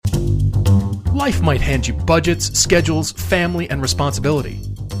Life might hand you budgets, schedules, family, and responsibility.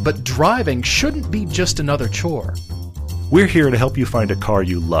 But driving shouldn't be just another chore. We're here to help you find a car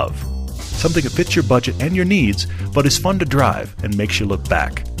you love. Something that fits your budget and your needs, but is fun to drive and makes you look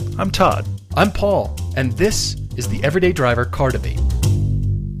back. I'm Todd. I'm Paul, and this is the Everyday Driver Car Debate.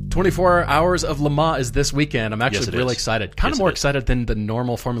 24 Hours of Le Mans is this weekend. I'm actually really excited. Kind of more excited than the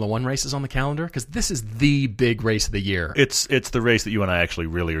normal Formula One races on the calendar, because this is the big race of the year. It's the race that you and I actually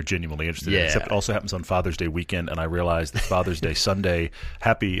really are genuinely interested in. Except it also happens on Father's Day weekend, and I realized that Father's Day Sunday,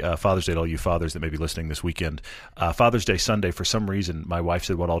 happy Father's Day to all you fathers that may be listening this weekend. Father's Day Sunday, for some reason, my wife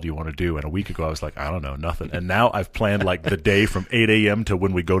said, what all do you want to do? And a week ago, I was like, I don't know, nothing. And now I've planned like the day from 8 a.m. to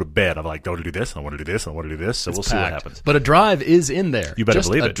when we go to bed. I'm like, I want to do this, I want to do this, I want to do this. So we'll see what happens. But a drive is in there. You better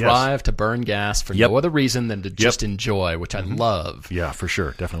believe it. A drive to burn gas for no other reason than to just enjoy, which I love. Yeah, for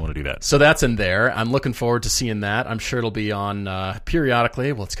sure. Definitely want to do that. So that's in there. I'm looking forward to seeing that. I'm sure it'll be on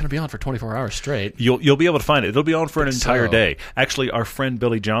periodically. Well, it's going to be on for 24 hours straight. You'll be able to find it. It'll be on for an entire day. Actually, our friend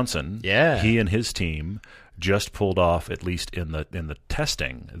Billy Johnson, he and his team just pulled off, at least in the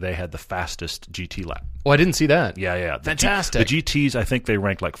testing, they had the fastest GT lap. Oh, I didn't see that. Yeah. Fantastic. The GTs, I think they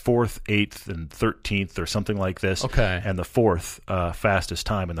ranked like 4th, 8th, and 13th or something like this. Okay. And the 4th fastest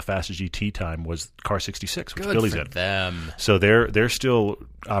time and the fastest GT time was car 66, which Billy's in. Good for them. So they're still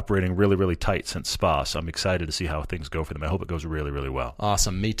operating really, really tight since Spa, so I'm excited to see how things go for them. I hope it goes really, really well.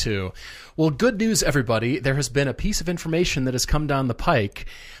 Awesome. Me too. Well, good news, everybody. There has been a piece of information that has come down the pike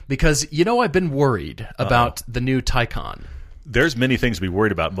because, I've been worried about the new Taycan. There's many things to be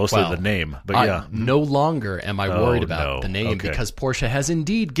worried about, mostly the name. But no longer am I worried about the name because Porsche has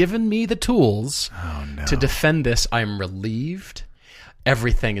indeed given me the tools to defend this. I'm relieved.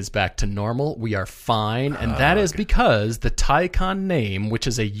 Everything is back to normal. We are fine. And that is because the Taycan name, which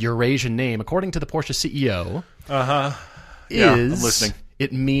is a Eurasian name, according to the Porsche CEO, I'm listening.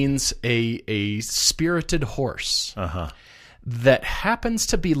 It means a spirited horse. That happens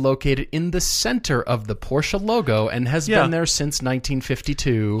to be located in the center of the Porsche logo and has been there since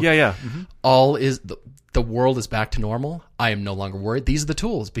 1952. All is the world is back to normal. I am no longer worried. These are the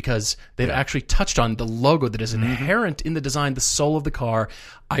tools because they've actually touched on the logo that is inherent in the design, the soul of the car.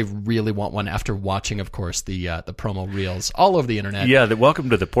 I really want one after watching, of course, the promo reels all over the internet. Yeah,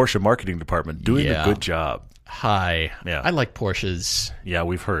 welcome to the Porsche marketing department, doing a good job. Hi. Yeah. I like Porsches. Yeah,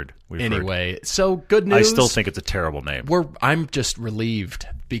 we've heard. So good news. I still think it's a terrible name. I'm just relieved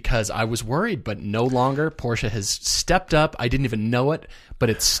because I was worried, but no longer. Porsche has stepped up. I didn't even know it, but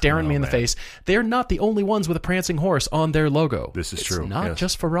it's staring me in the face. They're not the only ones with a prancing horse on their logo. This is true. It's not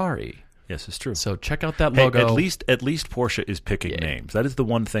just Ferrari. Yes, it's true. So check out that logo. At least Porsche is picking names. That is the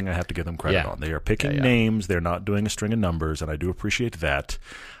one thing I have to give them credit on. They are picking names. They're not doing a string of numbers, and I do appreciate that.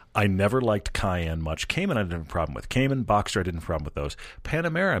 I never liked Cayenne much. Cayman I didn't have a problem with. Cayman, Boxster, I didn't have a problem with those.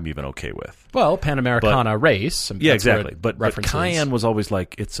 Panamera I'm even okay with. Well, Panamericana race. Yeah, exactly. But Cayenne was always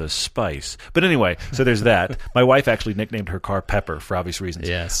like, it's a spice. But anyway, so there's that. My wife actually nicknamed her car Pepper for obvious reasons.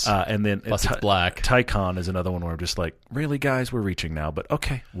 Yes. And then plus it's black. Taycan is another one where I'm just like, really, guys, we're reaching now. But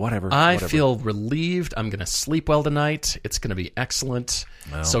okay, whatever. I feel relieved. I'm going to sleep well tonight. It's going to be excellent.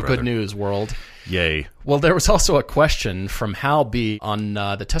 Good news, world. Yay. Well, there was also a question from Hal B. on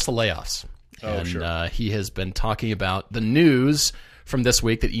the Tesla layoffs. He has been talking about the news from this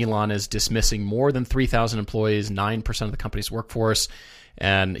week that Elon is dismissing more than 3,000 employees, 9% of the company's workforce.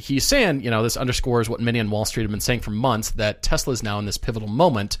 And he's saying, this underscores what many on Wall Street have been saying for months, that Tesla is now in this pivotal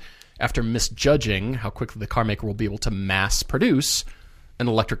moment after misjudging how quickly the car maker will be able to mass produce an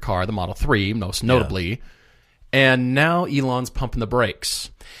electric car, the Model 3, most notably. Yeah. And now Elon's pumping the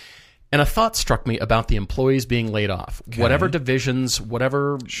brakes. And a thought struck me about the employees being laid off. Okay. Whatever divisions,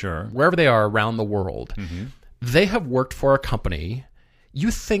 wherever they are around the world, they have worked for a company.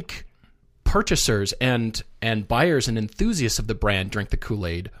 You think purchasers and buyers and enthusiasts of the brand drink the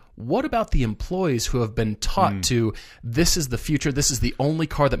Kool-Aid. What about the employees who have been taught to, this is the future, this is the only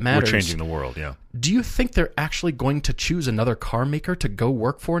car that matters? We're changing the world, yeah. Do you think they're actually going to choose another car maker to go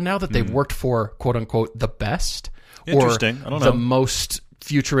work for now that they've worked for, quote-unquote, the best? Interesting. I don't know. The most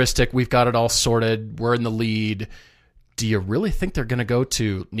futuristic, we've got it all sorted, we're in the lead. Do you really think they're going to go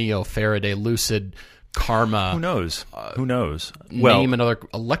to Neo, Faraday, Lucid, Karma? Who knows? Name another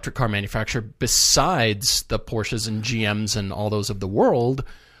electric car manufacturer besides the Porsches and GMs and all those of the world.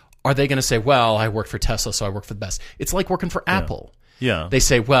 Are they going to say, well, I work for Tesla, so I work for the best? It's like working for Apple. Yeah. They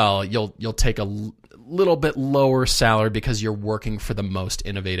say, well, you'll take a little bit lower salary because you're working for the most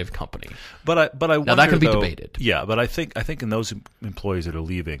innovative company. But I wonder, now that can be debated. Yeah, but I think in those employees that are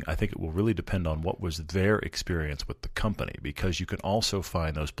leaving, I think it will really depend on what was their experience with the company, because you can also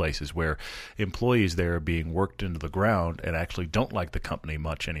find those places where employees there are being worked into the ground and actually don't like the company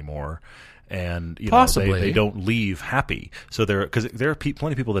much anymore. and Possibly they don't leave happy. So because there are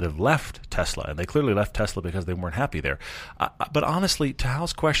plenty of people that have left Tesla, and they clearly left Tesla because they weren't happy there. But honestly, to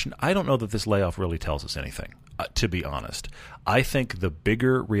Hal's question, I don't know that this layoff really tells us anything. To be honest, I think the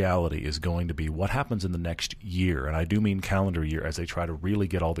bigger reality is going to be what happens in the next year, and I do mean calendar year, as they try to really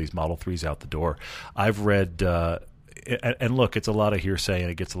get all these Model 3s out the door. I've read, and look, it's a lot of hearsay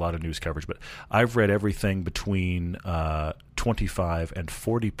and it gets a lot of news coverage, but I've read everything between 25 and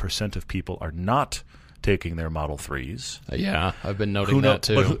 40% of people are not taking their Model 3s. Yeah, I've been noting that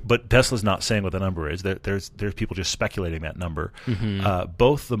too. But Tesla's not saying what the number is. There's people just speculating that number.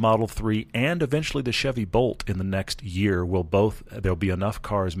 Both the Model 3 and eventually the Chevy Bolt in the next year there'll be enough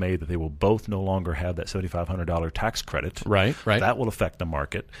cars made that they will both no longer have that $7,500 tax credit. Right. That will affect the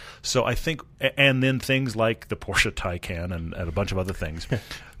market. So I think, and then things like the Porsche Taycan and a bunch of other things.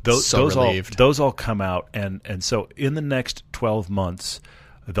 Those all come out, and so in the next 12 months,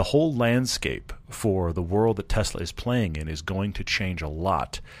 the whole landscape for the world that Tesla is playing in is going to change a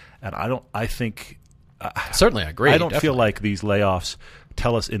lot. And certainly I agree. I don't feel like these layoffs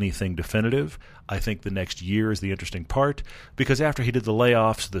tell us anything definitive. I think the next year is the interesting part, because after he did the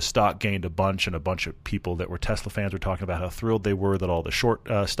layoffs, the stock gained a bunch, and a bunch of people that were Tesla fans were talking about how thrilled they were that all the short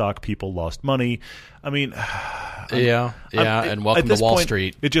stock people lost money. I mean, and welcome to Wall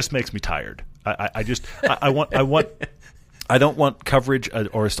Street. It just makes me tired. I don't want coverage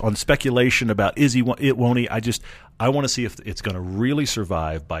or on speculation about won't he. I want to see if it's going to really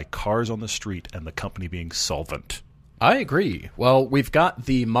survive by cars on the street and the company being solvent. I agree. Well, we've got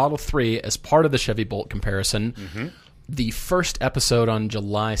the Model 3 as part of the Chevy Bolt comparison. The first episode on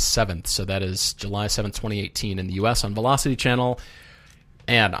July 7th, so that is July 7th, 2018 in the U.S. on Velocity Channel.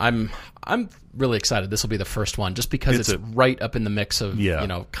 And I'm really excited. This will be the first one, just because it's right up in the mix of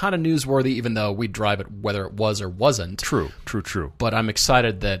kind of newsworthy, even though we drive it whether it was or wasn't. True. But I'm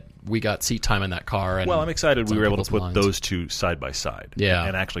excited that we got seat time in that car. And I'm excited we were able to put those two side by side,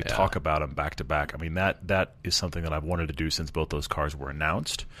 and actually talk about them back to back. I mean, that is something that I've wanted to do since both those cars were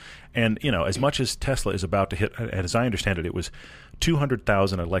announced. And as much as Tesla is about to hit, and as I understand it, it was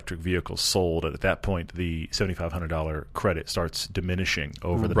 200,000 electric vehicles sold. At that point, the $7,500 credit starts diminishing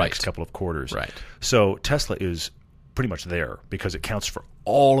over the next couple of quarters. Right. So Tesla is pretty much there because it counts for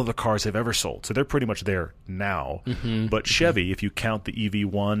all of the cars they've ever sold. So they're pretty much there now. But Chevy, if you count the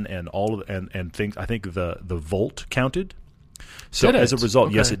EV1 and all of and things, I think the Volt counted. So as a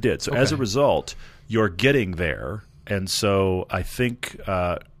result, yes, it did. So as a result, you're getting there, and so I think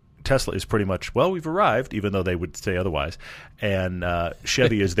Tesla is pretty much, we've arrived, even though they would say otherwise, and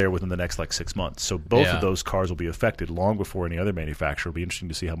Chevy is there within the next 6 months. So both of those cars will be affected long before any other manufacturer. It'll be interesting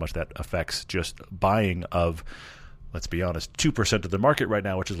to see how much that affects just buying of, let's be honest, 2% of the market right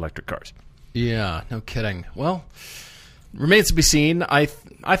now, which is electric cars. Yeah, no kidding. Well, remains to be seen. I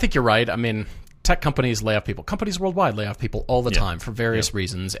think you're right. I mean, tech companies lay off people. Companies worldwide lay off people all the time for various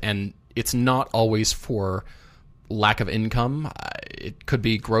reasons, and it's not always for lack of income. It could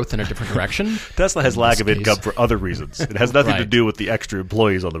be growth in a different direction. Tesla has lack of income for other reasons. It has nothing to do with the extra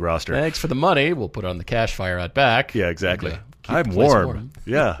employees on the roster. Thanks for the money. We'll put it on the cash fire out back. Yeah, exactly. I'm warm.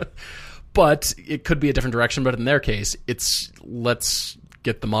 Yeah. But it could be a different direction. But in their case, it's let's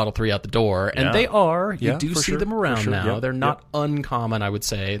get the Model 3 out the door. And they are. You do see them around now. They're not uncommon, I would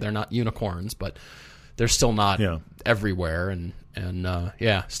say. They're not unicorns, but they're still not everywhere. And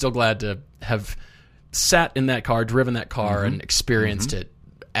still glad to have sat in that car, driven that car, and experienced it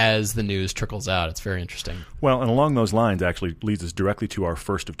as the news trickles out. It's very interesting. Well, and along those lines actually leads us directly to our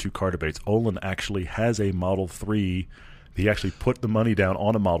first of two car debates. Olin actually has a Model 3. He actually put the money down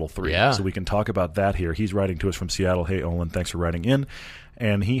on a Model 3. Yeah. So we can talk about that here. He's writing to us from Seattle. Hey, Olin, thanks for writing in.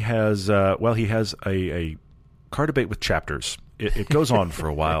 And he has, a car debate with chapters. It goes on for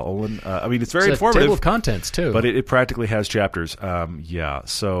a while, Olin. I mean, it's very informative. Table of contents, too. But it practically has chapters.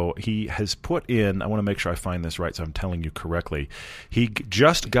 So he has put in, I want to make sure I find this right so I'm telling you correctly. He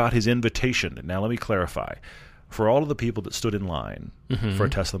just got his invitation. Now, let me clarify. For all of the people that stood in line for a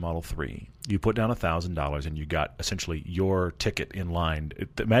Tesla Model 3, you put down $1,000 and you got essentially your ticket in line.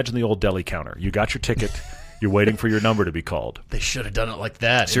 Imagine the old deli counter. You got your ticket. You're waiting for your number to be called. They should have done it like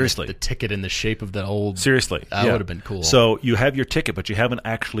that. Seriously. The ticket in the shape of the old... Seriously. That would have been cool. So you have your ticket, but you haven't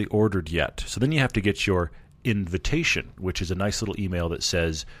actually ordered yet. So then you have to get your invitation, which is a nice little email that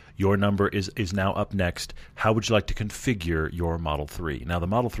says, your number is now up next. How would you like to configure your Model 3? Now, the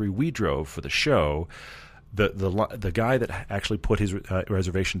Model 3 we drove for the show... The guy that actually put his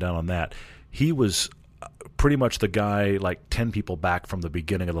reservation down on that, he was pretty much the guy 10 people back from the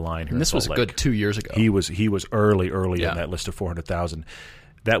beginning of the line here. And this was a good 2 years ago. He was early in that list of 400,000.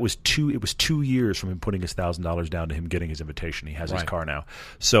 It was 2 years from him putting his $1,000 down to him getting his invitation. He has his car now.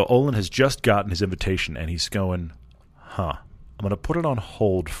 So Olin has just gotten his invitation, and he's going, I'm going to put it on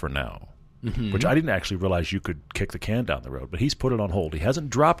hold for now. Mm-hmm. Which I didn't actually realize you could kick the can down the road, but he's put it on hold. He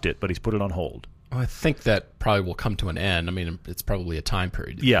hasn't dropped it, but he's put it on hold. Well, I think that probably will come to an end. I mean, it's probably a time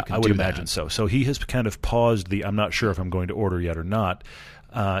period. Yeah, I would imagine so. So he has kind of paused I'm not sure if I'm going to order yet or not.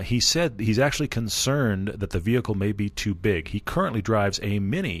 He said he's actually concerned that the vehicle may be too big. He currently drives a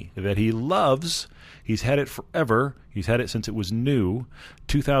Mini that he loves. He's had it forever. He's had it since it was new.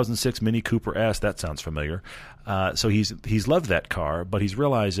 2006 Mini Cooper S. That sounds familiar. So he's loved that car, but he's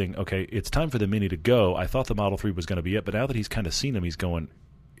realizing, okay, it's time for the Mini to go. I thought the Model 3 was going to be it, but now that he's kind of seen him, he's going,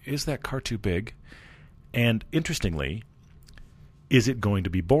 is that car too big? And interestingly, is it going to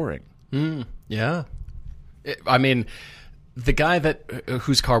be boring? Yeah. I mean, the guy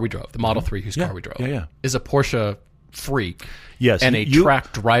whose car we drove, the Model 3 whose car we drove, is a Porsche freak. Yes, and a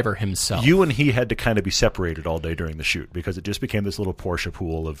track driver himself. You and he had to kind of be separated all day during the shoot because it just became this little Porsche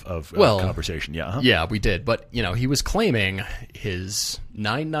pool of conversation. Yeah, yeah, we did. But he was claiming his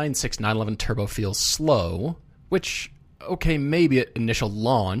 996 911 Turbo feels slow, which maybe at initial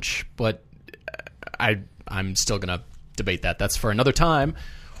launch, but I'm still gonna debate that. That's for another time,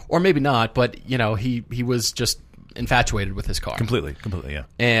 or maybe not. But he was just infatuated with his car. Completely, yeah.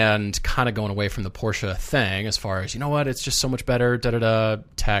 And kind of going away from the Porsche thing as far as, it's just so much better,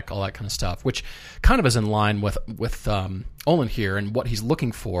 tech, all that kind of stuff, which kind of is in line with Olin here and what he's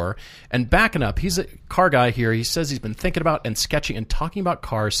looking for. And backing up, he's a car guy here. He says he's been thinking about and sketching and talking about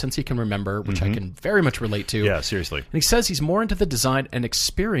cars since he can remember, which I can very much relate to. Yeah, seriously. And he says he's more into the design and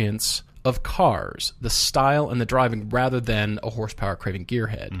experience of cars, the style and the driving, rather than a horsepower-craving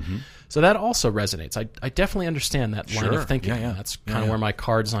gearhead. Mm-hmm. So that also resonates. I definitely understand that line of thinking. Yeah. That's kind of where my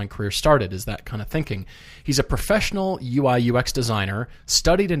car design career started, is that kind of thinking. He's a professional UI UX designer,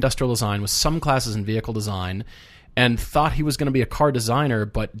 studied industrial design with some classes in vehicle design, and thought he was going to be a car designer,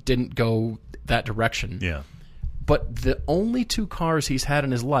 but didn't go that direction. Yeah. But the only two cars he's had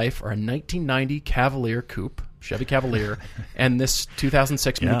in his life are a 1990 Cavalier Coupe, Chevy Cavalier, and this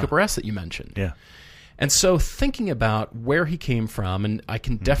 2006 Mini Cooper S that you mentioned. Yeah. And so thinking about where he came from, and I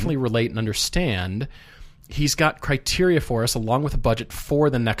can definitely relate and understand, he's got criteria for us along with a budget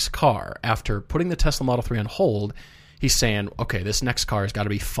for the next car. After putting the Tesla Model 3 on hold, he's saying, okay, this next car has got to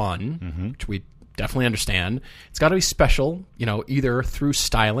be fun, which we definitely understand. It's got to be special, either through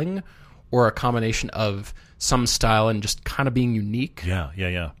styling or a combination of some style and just kind of being unique.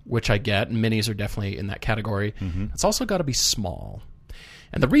 Yeah. Which I get, and Minis are definitely in that category. It's also got to be small.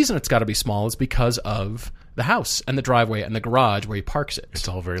 And the reason it's got to be small is because of the house and the driveway and the garage where he parks it. It's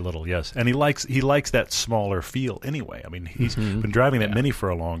all very little, yes. And he likes that smaller feel anyway. I mean, he's been driving that Mini for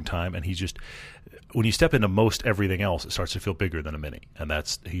a long time, and he's just, when you step into most everything else, it starts to feel bigger than a Mini. And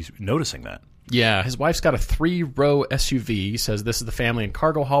he's noticing that. Yeah, his wife's got a 3-row SUV. He says this is the family and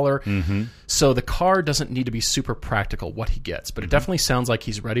cargo hauler. So the car doesn't need to be super practical, what he gets. But it definitely sounds like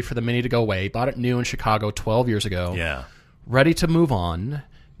he's ready for the Mini to go away. Bought it new in Chicago 12 years ago. Yeah. Ready to move on.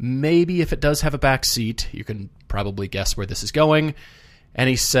 Maybe if it does have a back seat, you can probably guess where this is going. And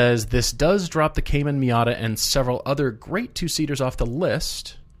he says this does drop the Cayman Miata and several other great two-seaters off the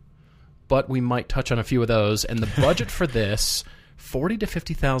list, but we might touch on a few of those. And the budget for this, $40,000 to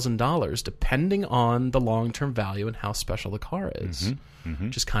 $50,000, depending on the long-term value and how special the car is,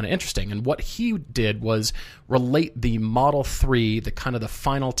 which is kind of interesting. And what he did was relate the Model 3, the kind of the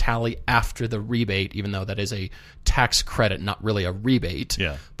final tally after the rebate, even though that is a tax credit, not really a rebate,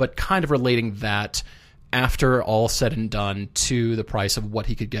 but kind of relating that after all said and done to the price of what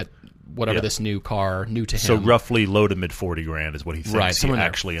he could get, whatever this new car, new to him. So roughly low to mid 40 grand is what he thinks he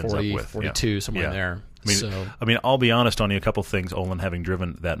actually ends up with. 42, somewhere in there. I mean, I'll be honest on you, a couple things, Olin, having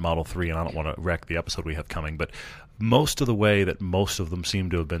driven that Model 3, and I don't want to wreck the episode we have coming, but most of the way that most of them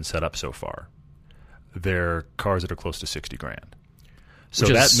seem to have been set up so far, they're cars that are close to 60 grand. So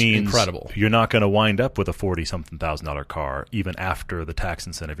that means incredible. You're not going to wind up with a $40-something thousand car even after the tax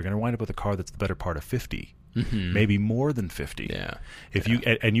incentive. You're going to wind up with a car that's the better part of 50. Maybe more than 50. Yeah.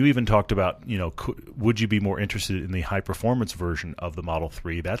 You even talked about, would you be more interested in the high performance version of the Model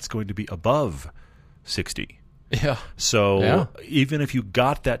 3? That's going to be above 60. Yeah. So even if you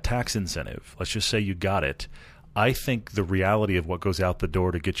got that tax incentive, let's just say you got it, I think the reality of what goes out the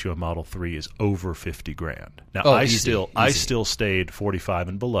door to get you a Model 3 is over 50 grand. Now, I still stayed 45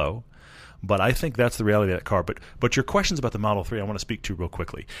 and below, but I think that's the reality of that car. But your questions about the Model 3 I want to speak to real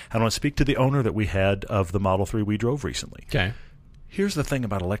quickly. I want to speak to the owner that we had of the Model 3 we drove recently. Okay. Here's the thing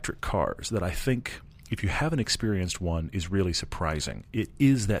about electric cars that I think, if you haven't experienced one, is really surprising. It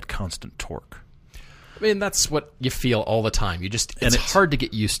is that constant torque. I mean, that's what you feel all the time. It's hard to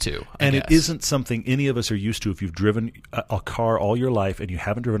get used to. And it isn't something any of us are used to if you've driven a car all your life and you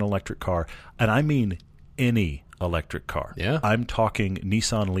haven't driven an electric car. And I mean any electric car. Yeah. I'm talking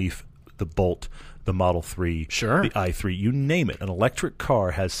Nissan Leaf, the Bolt, the Model 3, sure, the i3, you name it. An electric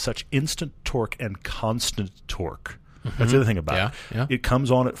car has such instant torque and constant torque. Mm-hmm. That's the other thing about it. Yeah. It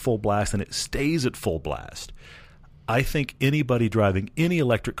comes on at full blast and it stays at full blast. I think anybody driving any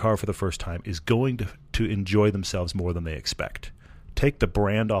electric car for the first time is going to enjoy themselves more than they expect. Take the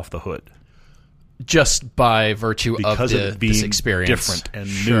brand off the hood. Just by virtue because of it being this experience. Different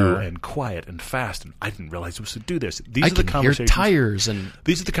and new and quiet and fast. And I didn't realize it was to do this. These are the conversations. Hear tires and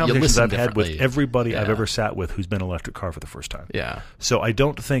these are the conversations I've had with everybody I've ever sat with who's been in an electric car for the first time. Yeah. So I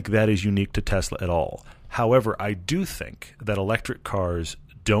don't think that is unique to Tesla at all. However, I do think that electric cars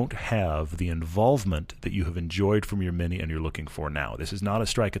don't have the involvement that you have enjoyed from your Mini and you're looking for now. This is not a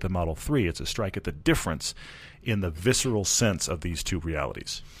strike at the Model 3. It's a strike at the difference in the visceral sense of these two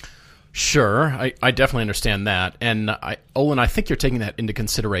realities. Sure, I definitely understand that. And Olin, I think you're taking that into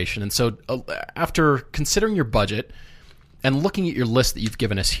consideration. And so after considering your budget and looking at your list that you've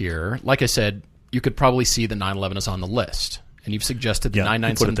given us here, like I said, you could probably see the 911 is on the list. And you've suggested the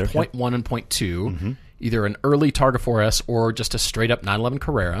 997.1 and .2, mm-hmm. either an early Targa 4S or just a straight-up 911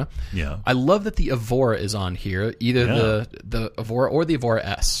 Carrera. Yeah. I love that the Evora is on here, either the Evora or the Evora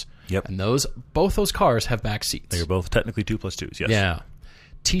S. Yep. And both those cars have back seats. They're both technically 2+2s, yes. Yeah.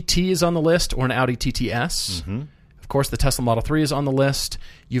 TT is on the list, or an Audi TTS. Mm-hmm. Of course, the Tesla Model 3 is on the list.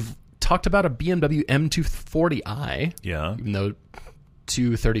 You've talked about a BMW M240i. Yeah. Even though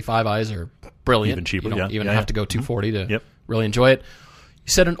 235i's are brilliant. Even cheaper, you don't even have to go 240 mm-hmm. to really enjoy it.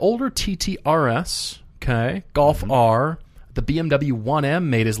 You said an older TT RS, okay, Golf mm-hmm. R. The BMW 1M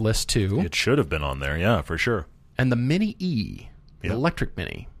made his list too. It should have been on there, yeah, for sure. And the Mini E, the electric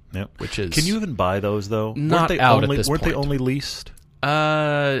Mini. Yep. Which is... Can you even buy those, though? Not out at this point. Weren't they point. only leased?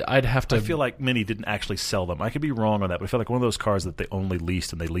 I'd have to... I feel like Mini didn't actually sell them. I could be wrong on that, but I feel like one of those cars that they only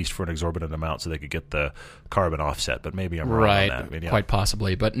leased, and they leased for an exorbitant amount so they could get the carbon offset, but maybe I'm wrong on that. I mean, quite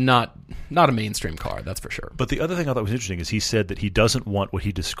possibly, but not a mainstream car, that's for sure. But the other thing I thought was interesting is he said that he doesn't want what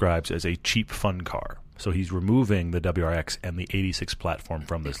he describes as a cheap fun car. So he's removing the WRX and the 86 platform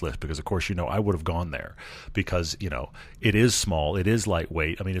from this list because, of course, I would have gone there because, it is small, it is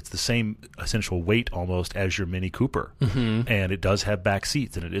lightweight. I mean, it's the same essential weight almost as your Mini Cooper. Mm-hmm. And it does have back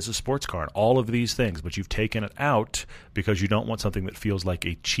seats and it is a sports car and all of these things, but you've taken it out because you don't want something that feels like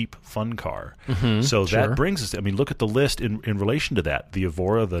a cheap fun car. Mm-hmm. So that brings us to, look at the list in relation to that. The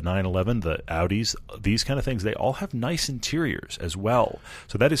Evora, the 911, the Audis, these kind of things, they all have nice interiors as well.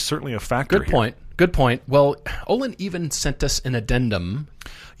 So that is certainly a factor here. Good point. Well, Olin even sent us an addendum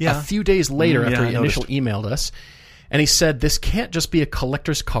a few days later after he initially emailed us. And he said, this can't just be a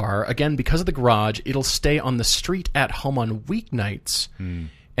collector's car. Again, because of the garage, it'll stay on the street at home on weeknights. And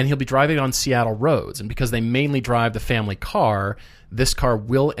he'll be driving on Seattle roads. And because they mainly drive the family car, this car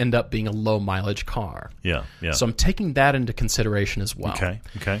will end up being a low-mileage car. Yeah. So I'm taking that into consideration as well.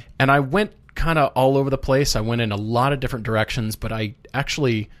 Okay. And I went kind of all over the place. I went in a lot of different directions, but I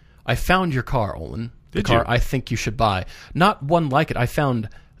found your car, Olin. The car I think you should buy. Not one like it. I found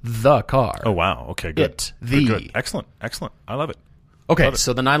the car. Oh, wow. Okay, good. Good. Excellent. I love it. Okay,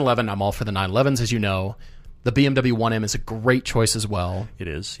 so the 911, I'm all for the 911s, as you know. The BMW 1M is a great choice as well. It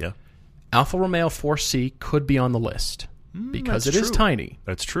is, yeah. Alfa Romeo 4C could be on the list because it is tiny.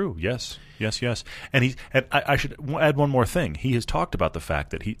 That's true, yes. And I should add one more thing. He has talked about the fact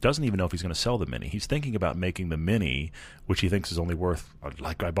that he doesn't even know if he's going to sell the Mini. He's thinking about making the Mini, which he thinks is only worth,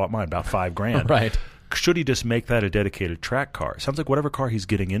 like I bought mine, about $5,000. Right. Should he just make that a dedicated track car? Sounds like whatever car he's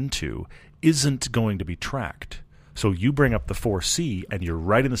getting into isn't going to be tracked. So you bring up the 4C, and you're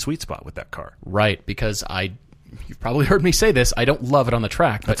right in the sweet spot with that car. Right, because you've probably heard me say this, I don't love it on the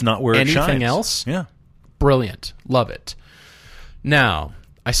track. That's not where it shines. Anything else? Yeah. Brilliant. Love it. Now,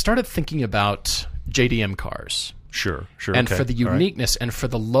 I started thinking about JDM cars. Sure. And for the uniqueness and for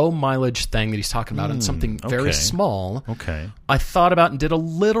the low mileage thing that he's talking about and something very small, I thought about and did a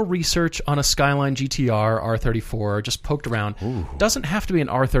little research on a Skyline GTR R34, just poked around. Ooh. Doesn't have to be an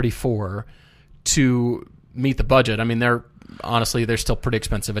R34 to meet the budget. I mean, they're still pretty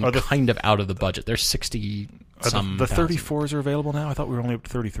expensive and kind of out of the budget. They're 60-some. The 34s are available now? I thought we were only up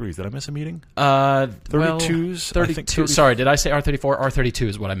to 33s. Did I miss a meeting? 32s? 32. Sorry, did I say R34? R32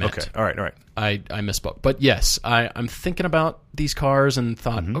 is what I meant. Okay, all right. I misspoke. But yes, I'm thinking about these cars and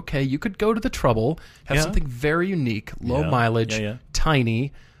thought, okay, you could go to the trouble, have something very unique, low mileage,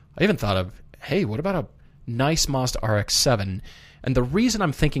 tiny. I even thought of, hey, what about a nice Mazda RX-7? And the reason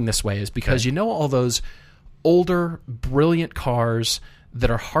I'm thinking this way is because all those older, brilliant cars that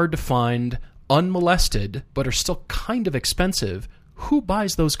are hard to find, unmolested, but are still kind of expensive. Who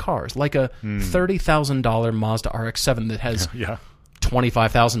buys those cars? Like a $30,000 Mazda RX-7 that has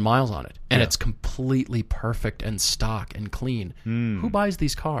 25,000 miles on it, and it's completely perfect and stock and clean. Who buys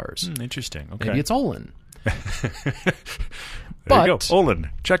these cars? Interesting. Okay. Maybe it's Olin. There you go. Olin,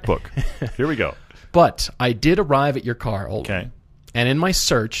 checkbook. Here we go. But I did arrive at your car, Olin. Okay. And in my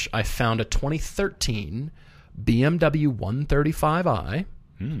search, I found a 2013 BMW 135i.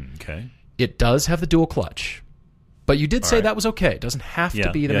 Okay. It does have the dual clutch. But you did say that was okay. It doesn't have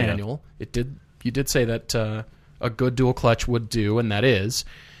to be the manual. It did. You did say that a good dual clutch would do, and that is.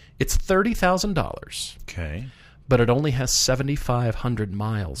 It's $30,000. Okay. But it only has 7,500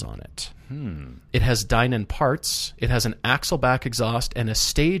 miles on it. It has Dynon parts. It has an axle back exhaust and a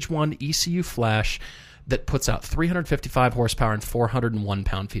Stage 1 ECU flash that puts out 355 horsepower and 401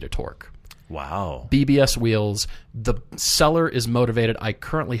 pound-feet of torque. Wow. BBS wheels. The seller is motivated. I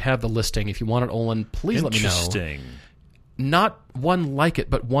currently have the listing. If you want it, Olin, please let me know. Interesting. Not one like it,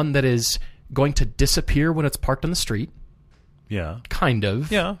 but one that is going to disappear when it's parked on the street. Yeah. Kind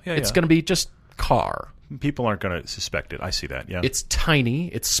of. Yeah. It's going to be just car. People aren't going to suspect it. I see that, yeah. It's tiny.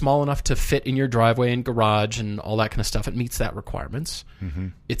 It's small enough to fit in your driveway and garage and all that kind of stuff. It meets that requirements.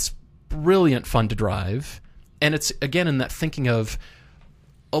 It's brilliant fun to drive. And it's, again, in that thinking of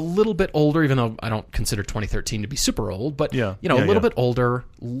a little bit older, even though I don't consider 2013 to be super old, but a little bit older,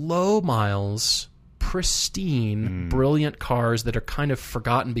 low miles, pristine, brilliant cars that are kind of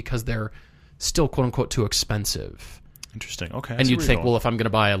forgotten because they're still, quote-unquote, too expensive. Interesting. Okay. And you'd think, well, if I'm going to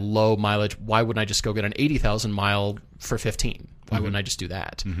buy a low mileage, why wouldn't I just go get an 80,000 mile for 15? Why wouldn't I just do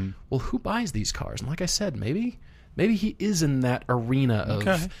that? Well, who buys these cars? And like I said, maybe he is in that arena of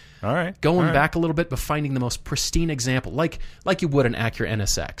going back a little bit, but finding the most pristine example, like you would an Acura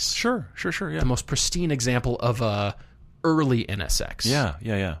NSX. Sure. Yeah. The most pristine example of a early NSX.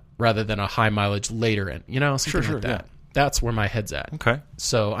 Yeah. Rather than a high mileage later, something like that. Yeah. That's where my head's at. Okay.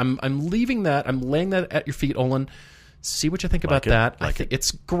 So I'm leaving that. I'm laying that at your feet, Olin. See what you think about that. I think it's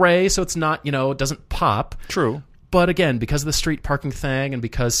gray, so it's not, it doesn't pop. True. But again, because of the street parking thing and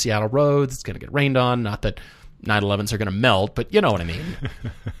because Seattle roads, it's going to get rained on. Not that 911s are going to melt, but you know what I mean.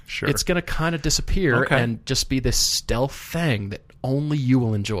 Sure. It's going to kind of disappear and just be this stealth thing that only you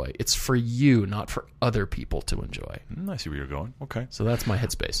will enjoy. It's for you, not for other people to enjoy. I see where you're going. Okay. So that's my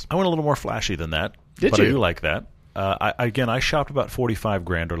headspace. I went a little more flashy than that. Did but you? I do like that. I shopped about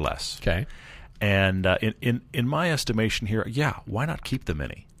 $45,000 or less. Okay. And in my estimation here, why not keep the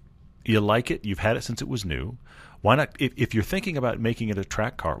Mini? You like it. You've had it since it was new. Why not? If you're thinking about making it a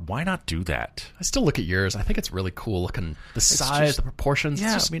track car, why not do that? I still look at yours. I think it's really cool looking. The size, the proportions.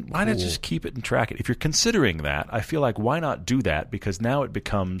 Yeah, why not cool. just keep it and track it? If you're considering that, I feel like why not do that? Because now it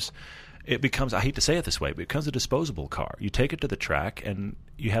becomes, I hate to say it this way, but it becomes a disposable car. You take it to the track and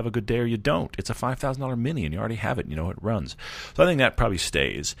you have a good day or you don't. It's a $5,000 Mini and you already have it and you know it runs. So I think that probably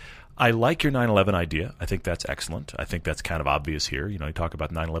stays. I like your 911 idea. I think that's excellent. I think that's kind of obvious here. You talk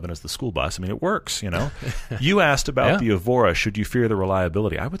about 911 as the school bus. I mean, it works, You asked about the Evora. Should you fear the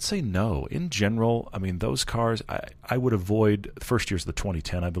reliability? I would say no. In general, I mean, those cars, I would avoid, first year's the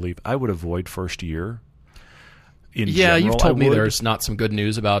 2010, I believe. I would avoid first year. In general, you've told me there's not some good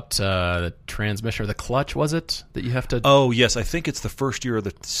news about the transmission or the clutch, was it? That you have to... Oh, yes. I think it's the first year or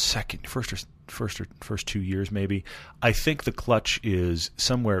the first 2 years maybe. I think the clutch is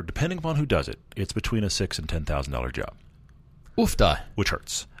somewhere, depending upon who does it, it's between a $6,000 and $10,000 job. Oofda. Which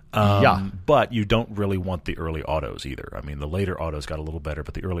hurts. Yeah. But you don't really want the early autos either. I mean, the later autos got a little better,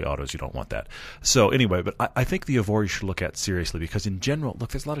 but the early autos, you don't want that. So anyway, but I think the Evora you should look at seriously because in general,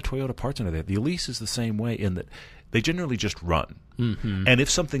 look, there's a lot of Toyota parts under there. The Elise is the same way in that they generally just run. Mm-hmm. And if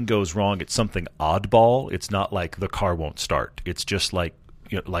something goes wrong, it's something oddball. It's not like the car won't start. It's just like,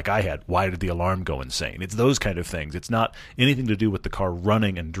 like I had, why did the alarm go insane? It's those kind of things. It's not anything to do with the car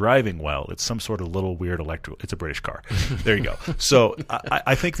running and driving well. It's some sort of little weird electrical. It's a British car. There you go. So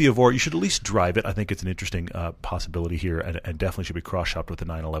I think the Evora, you should at least drive it. I think it's an interesting possibility here and definitely should be cross-shopped with the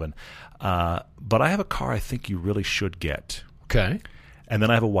 911. But I have a car I think you really should get. Okay. And then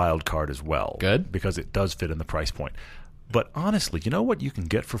I have a wild card as well. Good. Because it does fit in the price point. But honestly, you know what you can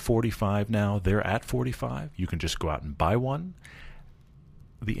get for $45 now? They're at $45. You can just go out and buy one.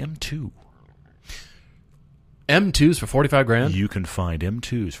 The M2. M2s for $45,000? You can find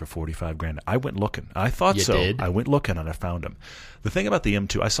M2s for $45,000. I went looking. I thought you so. Did? I went looking and I found them. The thing about the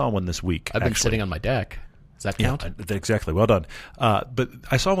M2, I saw one this week. I've been sitting on my deck. Does that count? Yeah, exactly. Well done. But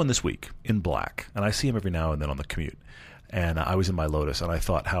I saw one this week in black, and I see them every now and then on the commute. And I was in my Lotus, and I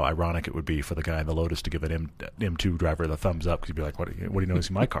thought how ironic it would be for the guy in the Lotus to give an M2 driver the thumbs up because he'd be like, what are you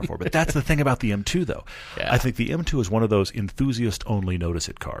noticing my car for? But that's the thing about the M2, though. Yeah. I think the M2 is one of those enthusiast-only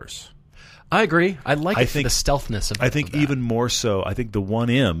notice-it cars. I agree. I like the stealthness of it. I think even more so, I think the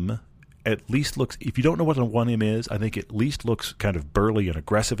 1M at least looks, if you don't know what a 1M is, I think it at least looks kind of burly and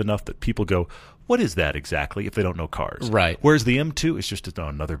aggressive enough that people go, what is that exactly, if they don't know cars? Right. Whereas the M2 is just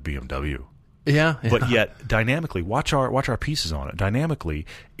another BMW. Yeah. But yet, dynamically, watch our pieces on it. Dynamically,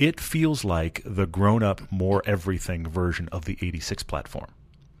 it feels like the grown-up, more everything version of the 86 platform.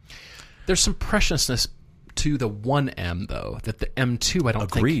 There's some preciousness to the 1M, though, that the M2 I don't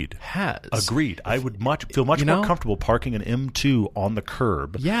think has. Agreed. I would feel much more comfortable parking an M2 on the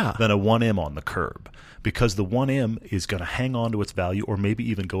curb than a 1M on the curb, because the 1M is going to hang on to its value or maybe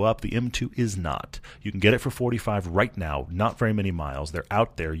even go up. The M2 is not. You can get it for $45 right now, not very many miles. They're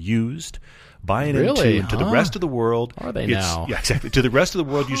out there used. Buy an M2, and to the rest of the world... Are they now? Yeah, exactly. To the rest of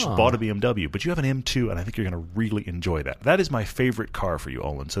the world, you should bought a BMW, but you have an M2, and I think you're going to really enjoy that. That is my favorite car for you,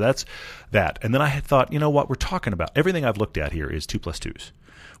 Olin. So that's that. And then I had thought, you know what we're talking about? Everything I've looked at here is 2+2s.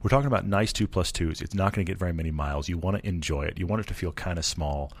 We're talking about nice 2+2s. It's not going to get very many miles. You want to enjoy it. You want it to feel kind of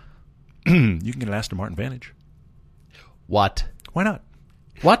small. You can get an Aston Martin Vantage. What? Why not?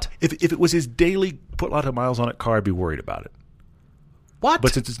 What? If it was his daily put a lot of miles on it car, I'd be worried about it. What?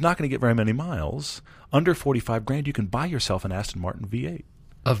 But since it's not going to get very many miles, under $45,000, you can buy yourself an Aston Martin V8.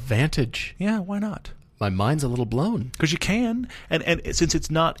 A Vantage? Yeah, why not? My mind's a little blown. Because you can. And since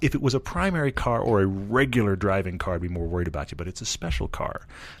it's not, if it was a primary car or a regular driving car, I'd be more worried about you. But it's a special car.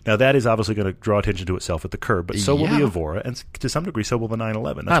 Now, that is obviously going to draw attention to itself at the curb, but so will the Evora, and to some degree, so will the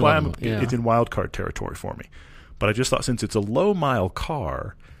 911. That's why it's in wild card territory for me. But I just thought, since it's a low-mile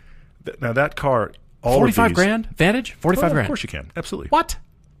car, now that car... $45,000 Vantage? $45,000. Of course you can. Absolutely. What?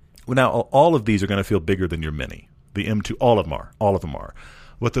 Well, now all of these are going to feel bigger than your Mini. The M2, all of them are.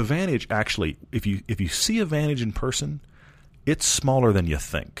 But the Vantage, actually, if you see a Vantage in person, it's smaller than you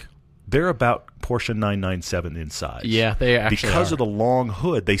think. They're about Porsche 997 in size. Yeah, they actually Because of the long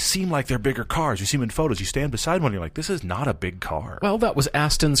hood, they seem like they're bigger cars. You see them in photos. You stand beside one, and you're like, this is not a big car. Well, that was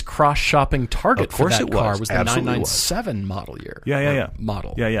Aston's cross-shopping target for that car. Was the Absolutely 997 model year.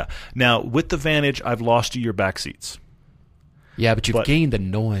 Model. Yeah. Now, with the Vantage, I've lost you your back seats. Yeah, but you've gained the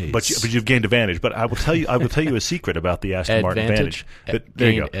noise. But you've gained advantage. But I will tell you a secret about the Aston Martin Vantage. There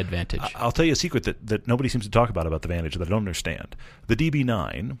you go. Advantage. I'll tell you a secret that nobody seems to talk about the Vantage that I don't understand. The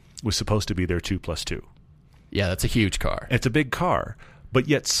DB9 was supposed to be their 2+2. Yeah, that's a huge car. It's a big car, but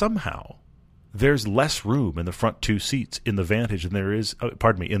yet somehow there's less room in the front two seats in the Vantage than there is,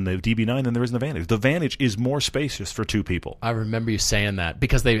 in the DB9 than there is in the Vantage. The Vantage is more spacious for two people. I remember you saying that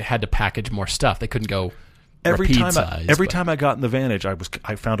because they had to package more stuff. They couldn't go every time I got in the Vantage, I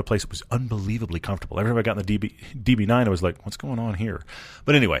found a place that was unbelievably comfortable. Every time I got in the DB9, I was like, "What's going on here?"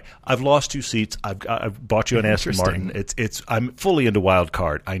 But anyway, I've lost two seats. I've bought you an Aston Martin. I'm fully into wild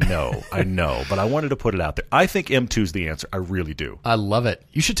card. I know, but I wanted to put it out there. I think M2's the answer. I really do. I love it.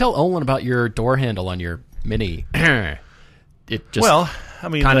 You should tell Olin about your door handle on your Mini. It just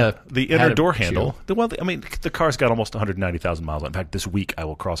the inner door handle. The car's got almost 190,000 miles on it. In fact, this week I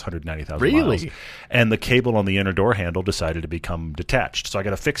will cross 190,000 miles. And the cable on the inner door handle decided to become detached, so I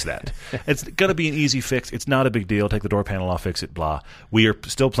got to fix that. It's going to be an easy fix. It's not a big deal. Take the door panel off, fix it, blah. We are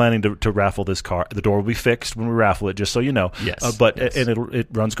still planning to raffle this car. The door will be fixed when we raffle it, just so you know. Yes. And it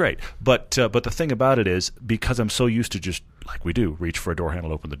runs great. But the thing about it is, because I'm so used to just, like we do, reach for a door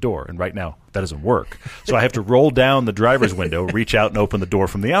handle, open the door, and right now that doesn't work. So I have to roll down the driver's window, reach out and open the door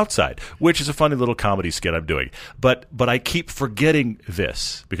from the outside, which is a funny little comedy skit I'm doing. But I keep forgetting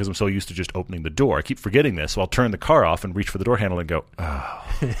this because I'm so used to just opening the door. I keep forgetting this, so I'll turn the car off and reach for the door handle and go, oh,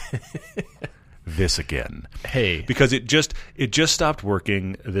 this again. Hey. Because it just stopped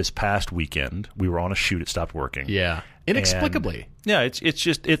working this past weekend. We were on a shoot. It stopped working. Yeah. Inexplicably. And, it's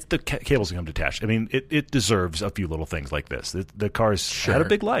the cables become detached. I mean, it deserves a few little things like this. The car's had a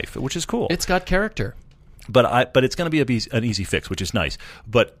big life, which is cool. It's got character. But it's going to be an easy fix, which is nice.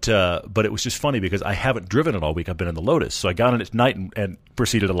 But it was just funny because I haven't driven it all week. I've been in the Lotus, so I got in it tonight and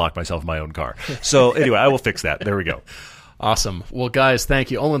proceeded to lock myself in my own car. So anyway, I will fix that. There we go. Awesome. Well, guys, thank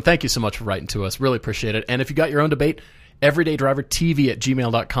you. Olin, thank you so much for writing to us. Really appreciate it. And if you got your own debate,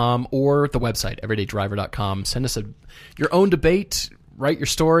 everydaydrivertv@gmail.com or the website, everydaydriver.com. Send us your own debate, write your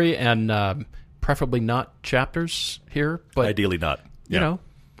story, and preferably not chapters here. But ideally not. You know,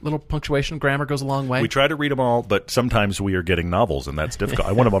 little punctuation, grammar goes a long way. We try to read them all, but sometimes we are getting novels, and that's difficult.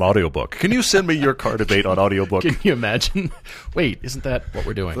 I want them on audiobook. Can you send me your car debate on audiobook? Can you imagine? Wait, isn't that what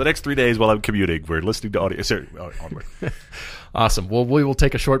we're doing? For the next 3 days while I'm commuting, we're listening to audio. Sorry, onward. Awesome. Well, we will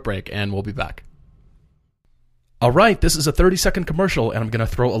take a short break, and we'll be back. All right, this is a 30-second commercial, and I'm going to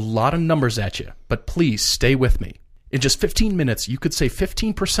throw a lot of numbers at you, but please stay with me. In just 15 minutes, you could save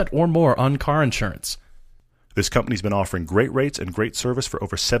 15% or more on car insurance. This company's been offering great rates and great service for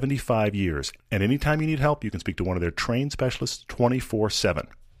over 75 years. And anytime you need help, you can speak to one of their trained specialists 24/7.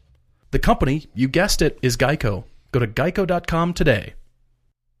 The company, you guessed it, is Geico. Go to geico.com today.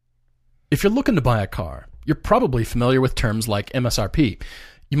 If you're looking to buy a car, you're probably familiar with terms like MSRP.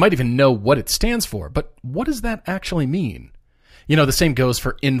 You might even know what it stands for, but what does that actually mean? You know, the same goes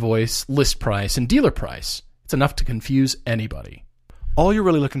for invoice, list price, and dealer price. It's enough to confuse anybody. All you're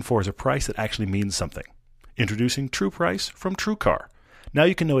really looking for is a price that actually means something. Introducing True Price from TrueCar. Now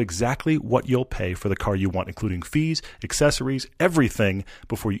you can know exactly what you'll pay for the car you want, including fees, accessories, everything,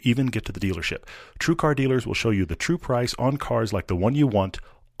 before you even get to the dealership. TrueCar dealers will show you the true price on cars like the one you want,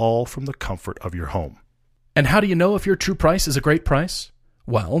 all from the comfort of your home. And how do you know if your true price is a great price?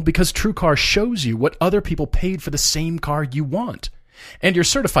 Well, because TrueCar shows you what other people paid for the same car you want. And your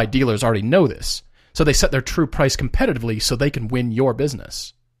certified dealers already know this, so they set their true price competitively so they can win your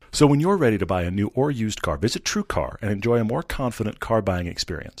business. So when you're ready to buy a new or used car, visit TrueCar and enjoy a more confident car buying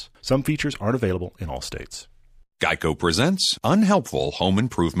experience. Some features aren't available in all states. Geico presents Unhelpful Home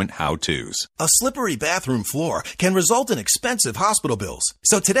Improvement How-Tos. A slippery bathroom floor can result in expensive hospital bills.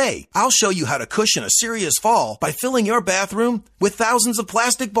 So today, I'll show you how to cushion a serious fall by filling your bathroom with thousands of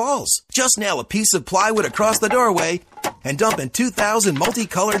plastic balls. Just nail a piece of plywood across the doorway and dump in 2,000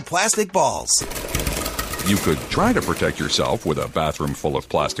 multicolored plastic balls. You could try to protect yourself with a bathroom full of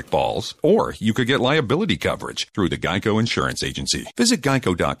plastic balls, or you could get liability coverage through the Geico Insurance Agency. Visit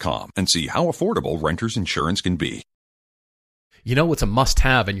geico.com and see how affordable renter's insurance can be. You know what's a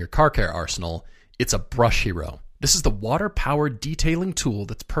must-have in your car care arsenal? It's a Brush Hero. This is the water-powered detailing tool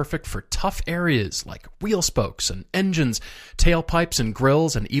that's perfect for tough areas like wheel spokes and engines, tailpipes and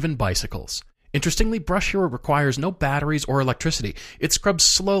grills, and even bicycles. Interestingly, Brush Hero requires no batteries or electricity. It scrubs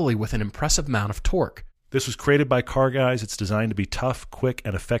slowly with an impressive amount of torque. This was created by Car Guys. It's designed to be tough, quick,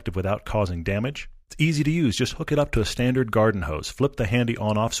 and effective without causing damage. It's easy to use. Just hook it up to a standard garden hose, flip the handy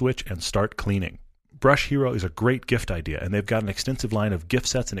on-off switch, and start cleaning. Brush Hero is a great gift idea, and they've got an extensive line of gift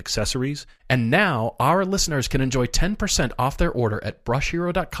sets and accessories. And now, our listeners can enjoy 10% off their order at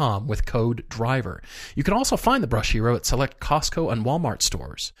brushhero.com with code DRIVER. You can also find the Brush Hero at select Costco and Walmart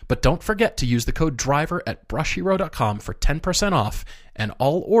stores. But don't forget to use the code DRIVER at brushhero.com for 10% off, and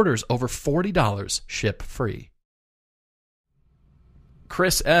all orders over $40 ship free.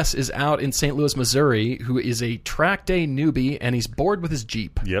 Chris S. is out in St. Louis, Missouri, who is a track day newbie, and he's bored with his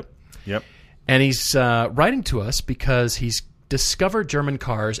Jeep. Yep. And he's writing to us because he's discovered German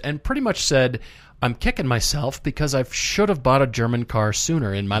cars and pretty much said, I'm kicking myself because I should have bought a German car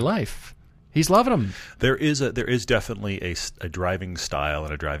sooner in my life. He's loving them. There is definitely a driving style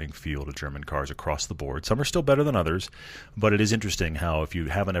and a driving feel to German cars across the board. Some are still better than others, but it is interesting how if you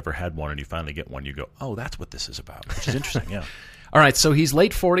haven't ever had one and you finally get one, you go, oh, that's what this is about, which is interesting, yeah. All right, so he's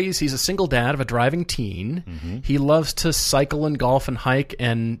late 40s. He's a single dad of a driving teen. Mm-hmm. He loves to cycle and golf and hike,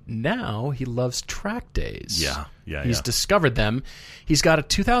 and now he loves track days. He's discovered them. He's got a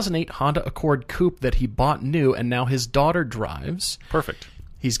 2008 Honda Accord Coupe that he bought new, and now his daughter drives. Perfect.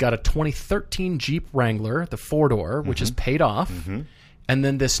 He's got a 2013 Jeep Wrangler, the four-door, which is paid off, and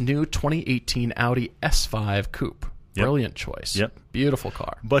then this new 2018 Audi S5 Coupe. Yep. Brilliant choice. Yep. Beautiful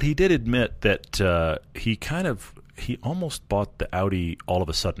car. But he did admit that he almost bought the Audi all of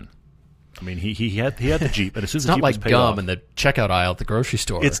a sudden. I mean, he had the Jeep, and as soon as the Jeep was paid off, it's not like gum in the checkout aisle at the grocery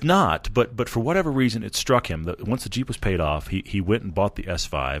store. It's not, but for whatever reason, it struck him that once the Jeep was paid off, he went and bought the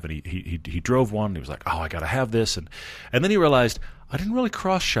S5, and he drove one. And he was like, oh, I got to have this, and then he realized, I didn't really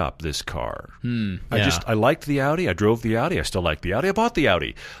cross shop this car. I liked the Audi. I drove the Audi. I still like the Audi. I bought the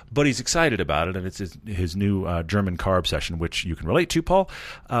Audi. But he's excited about it, and it's his new German car obsession, which you can relate to, Paul.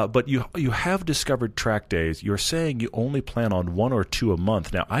 But you have discovered track days. You're saying you only plan on one or two a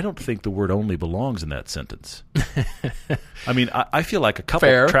month. Now, I don't think the word only belongs in that sentence. I mean, I feel like a couple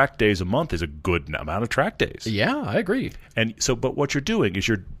of track days a month is a good amount of track days. Yeah, I agree. And so, but what you're doing is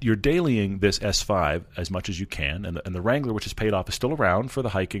you're dailying this S5 as much as you can, and the Wrangler, which is paid off, is still around for the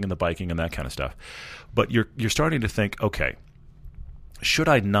hiking and the biking and that kind of stuff. But you're starting to think, okay, should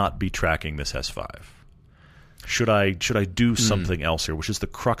I not be tracking this S5? Should I do something else here, which is the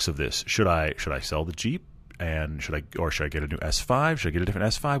crux of this? Should I sell the Jeep? And should I get a new S5? Should I get a different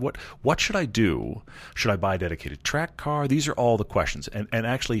S5? What should I do? Should I buy a dedicated track car? These are all the questions. And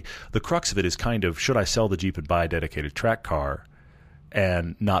actually, the crux of it is kind of, should I sell the Jeep and buy a dedicated track car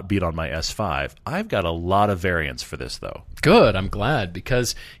and not beat on my S5? I've got a lot of variants for this, though. Good. I'm glad,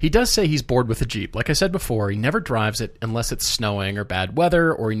 because he does say he's bored with the Jeep. Like I said before, he never drives it unless it's snowing or bad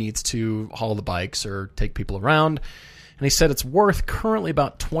weather, or he needs to haul the bikes or take people around. And he said it's worth currently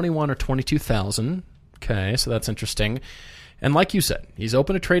about $21,000 or $22,000. Okay, so that's interesting. And like you said, he's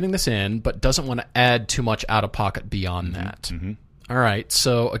open to trading this in, but doesn't want to add too much out-of-pocket beyond that. Mm-hmm. All right,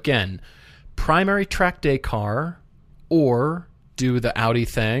 so again, primary track day car or do the Audi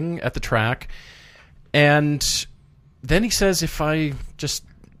thing at the track. And then he says, if I just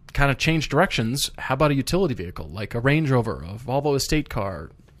kind of change directions, how about a utility vehicle, like a Range Rover, a Volvo estate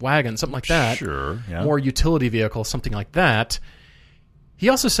car, wagon, something like that. Sure, yeah. More utility vehicle, something like that. He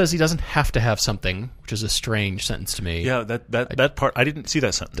also says he doesn't have to have something, which is a strange sentence to me. Yeah, that part, I didn't see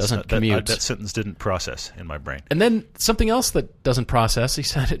that sentence. Doesn't commute. That sentence didn't process in my brain. And then something else that doesn't process, he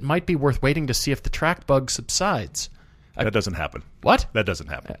said it might be worth waiting to see if the track bug subsides. That doesn't happen. What? That doesn't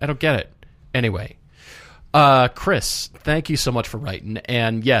happen. I don't get it. Anyway, Chris, thank you so much for writing.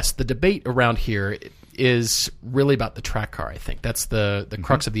 And yes, the debate around here is really about the track car, I think. That's the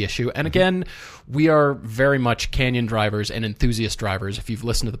crux of the issue. And again, we are very much Canyon drivers and enthusiast drivers. If you've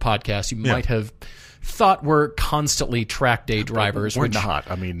listened to the podcast, you might have thought we're constantly track day drivers. We're not.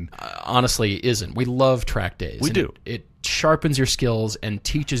 I mean, honestly, isn't. We love track days. We do. It sharpens your skills and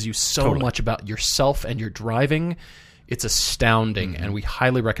teaches you so much about yourself and your driving. It's astounding, and we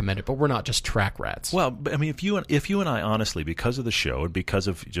highly recommend it. But we're not just track rats. Well, I mean, if you and I, honestly, because of the show and because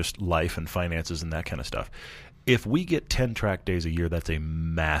of just life and finances and that kind of stuff, if we get 10 track days a year, that's a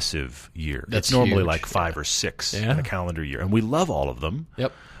massive year. That's normally huge. like 5 or 6 in a calendar year, and we love all of them.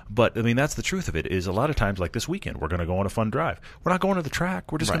 Yep. But, I mean, that's the truth of it, is a lot of times, like this weekend, we're going to go on a fun drive. We're not going to the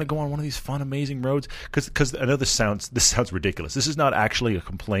track. We're just going to go on one of these fun, amazing roads. Because I know this sounds ridiculous. This is not actually a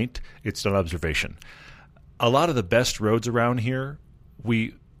complaint. It's an observation. A lot of the best roads around here,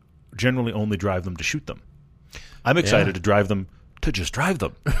 we generally only drive them to shoot them. I'm excited to drive them to just drive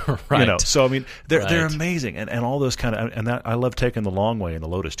them. Right. You know, so I mean, they're amazing, and all those kind of, and that I love taking the long way in the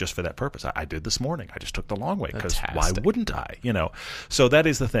Lotus just for that purpose. I did this morning. I just took the long way because why wouldn't I? You know, so that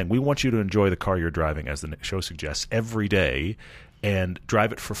is the thing. We want you to enjoy the car you're driving, as the show suggests, every day, and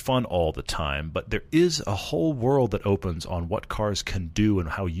drive it for fun all the time. But there is a whole world that opens on what cars can do and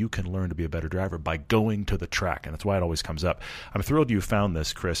how you can learn to be a better driver by going to the track, and that's why it always comes up. I'm thrilled you found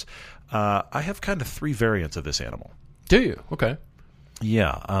this, Chris. I have kind of 3 variants of this animal. Do you? Okay.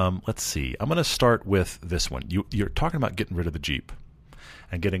 Yeah. Let's see. I'm going to start with this one. You're talking about getting rid of the Jeep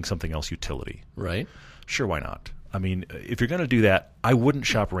and getting something else utility. Right. Sure, why not? I mean, if you're going to do that, I wouldn't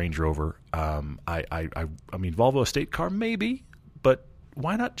shop Range Rover. I mean, Volvo estate car, maybe. But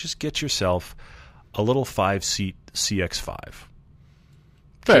why not just get yourself a little 5-seat CX-5?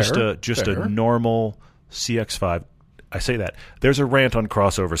 Fair. Just a normal CX-5. I say that. There's a rant on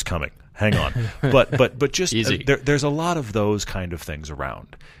crossovers coming. Hang on. But just easy. There's a lot of those kind of things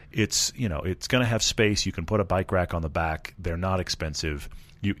around. It's it's going to have space. You can put a bike rack on the back. They're not expensive.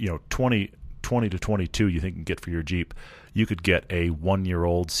 You know 20 to 22 you think you can get for your Jeep. You could get a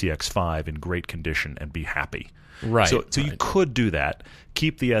 1-year-old CX-5 in great condition and be happy. Right. So you could do that.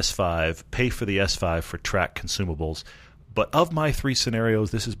 Keep the S5, pay for the S5 for track consumables. But of my 3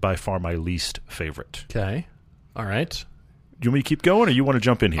 scenarios, this is by far my least favorite. Okay. All right. Do you want me to keep going, or you want to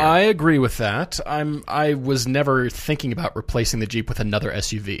jump in here? I agree with that. I was never thinking about replacing the Jeep with another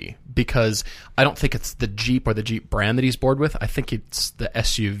SUV because I don't think it's the Jeep or the Jeep brand that he's bored with. I think it's the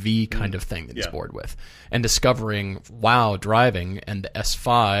SUV kind of thing that he's bored with. And discovering, wow, driving and the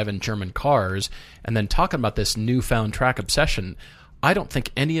S5 and German cars, and then talking about this newfound track obsession, I don't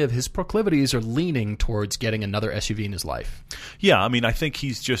think any of his proclivities are leaning towards getting another SUV in his life. Yeah, I mean, I think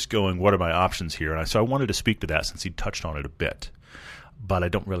he's just going, what are my options here? And so I wanted to speak to that since he touched on it a bit. But I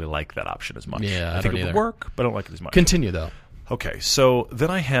don't really like that option as much. Yeah, I think it would work, but I don't like it as much. Continue, though. Okay, so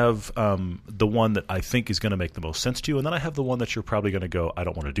then I have the one that I think is going to make the most sense to you, and then I have the one that you're probably going to go, I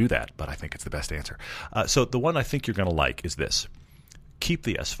don't want to do that, but I think it's the best answer. So the one I think you're going to like is this. Keep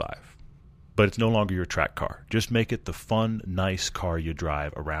the S5. But it's no longer your track car. Just make it the fun, nice car you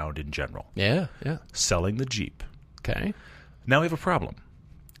drive around in general. Yeah. Selling the Jeep. Okay. Now we have a problem.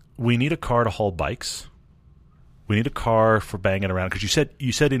 We need a car to haul bikes. We need a car for banging around. Because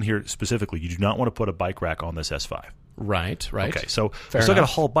you said in here specifically, you do not want to put a bike rack on this S5. Right. Okay, so you still got to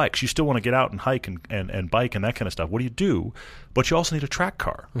haul bikes. You still want to get out and hike and bike and that kind of stuff. What do you do? But you also need a track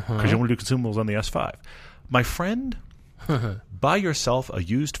car because you want to do consumables on the S5. My friend... Buy yourself a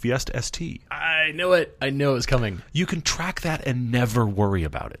used Fiesta ST. I knew it. I knew it was coming. You can track that and never worry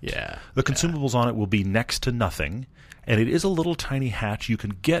about it. Yeah. The consumables on it will be next to nothing, and it is a little tiny hatch. You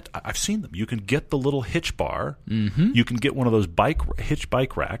can get, I've seen them, you can get the little hitch bar. Mm-hmm. You can get one of those hitch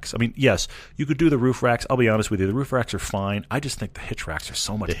bike racks. I mean, yes, you could do the roof racks. I'll be honest with you, the roof racks are fine. I just think the hitch racks are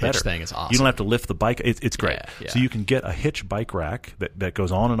so much better. The hitch thing is awesome. You don't have to lift the bike. It's great. Yeah. So you can get a hitch bike rack that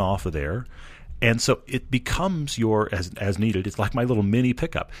goes on and off of there. And so it becomes your, as needed, it's like my little mini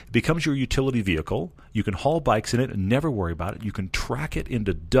pickup. It becomes your utility vehicle. You can haul bikes in it and never worry about it. You can track it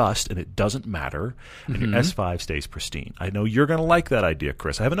into dust and it doesn't matter. And your S5 stays pristine. I know you're going to like that idea,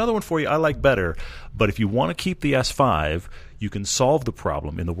 Chris. I have another one for you I like better. But if you want to keep the S5, you can solve the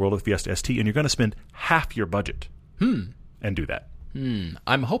problem in the world of Fiesta ST, and you're going to spend half your budget and do that.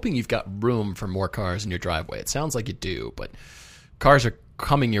 I'm hoping you've got room for more cars in your driveway. It sounds like you do, but cars are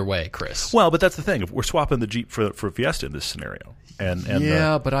coming your way, Chris. Well, but that's the thing. If we're swapping the Jeep for Fiesta in this scenario.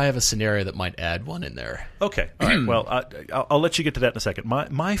 But I have a scenario that might add one in there. Okay. All right. Well, I'll let you get to that in a second.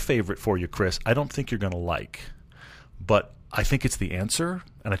 My favorite for you, Chris, I don't think you're going to like, but I think it's the answer,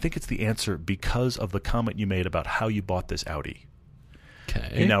 and I think it's the answer because of the comment you made about how you bought this Audi.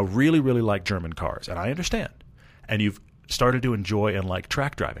 Okay. You now really, really like German cars, and I understand. And you've started to enjoy and like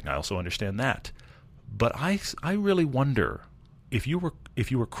track driving. I also understand that. But I really wonder if you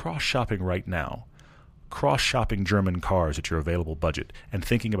were cross-shopping right now, cross-shopping German cars at your available budget and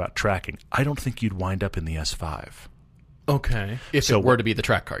thinking about tracking, I don't think you'd wind up in the S5. Okay. If it were to be the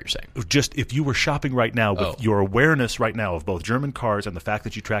track car, you're saying. Just if you were shopping right now with your awareness right now of both German cars and the fact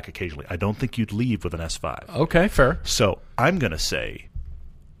that you track occasionally, I don't think you'd leave with an S5. Okay, fair. So I'm going to say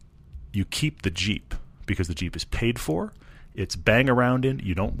you keep the Jeep because the Jeep is paid for. It's bang around in.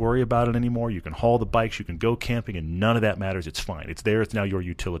 You don't worry about it anymore. You can haul the bikes. You can go camping, and none of that matters. It's fine. It's there. It's now your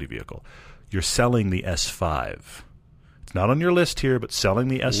utility vehicle. You're selling the S5. It's not on your list here, but selling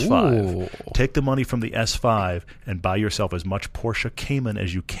the S5. Ooh. Take the money from the S5 and buy yourself as much Porsche Cayman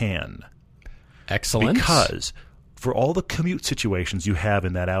as you can. Excellent. Because for all the commute situations you have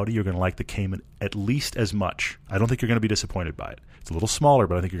in that Audi, you're going to like the Cayman at least as much. I don't think you're going to be disappointed by it. It's a little smaller,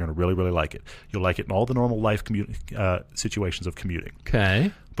 but I think you're going to really, really like it. You'll like it in all the normal life situations of commuting.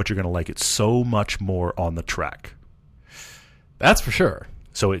 Okay. But you're going to like it so much more on the track. That's for sure.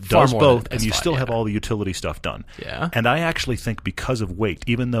 So it Far does more both, than and you S5, still have all the utility stuff done. Yeah. And I actually think because of weight,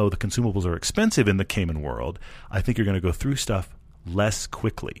 even though the consumables are expensive in the Cayman world, I think you're going to go through stuff less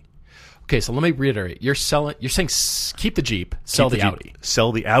quickly. Okay, so let me reiterate. You're saying keep the Jeep, sell the Audi.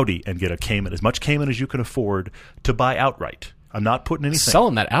 Sell the Audi and get a Cayman, as much Cayman as you can afford to buy outright. I'm not putting anything.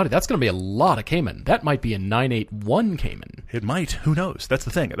 Selling that Audi, that's going to be a lot of Cayman. That might be a 981 Cayman. It might. Who knows? That's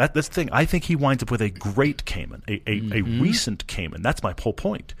the thing. That's the thing. I think he winds up with a great Cayman, a recent Cayman. That's my whole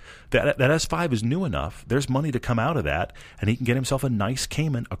point. That S5 is new enough. There's money to come out of that, and he can get himself a nice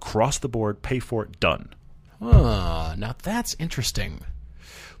Cayman across the board, pay for it, done. Now that's interesting.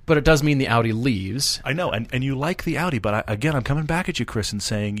 But it does mean the Audi leaves. I know, and you like the Audi, but again, I'm coming back at you, Chris, and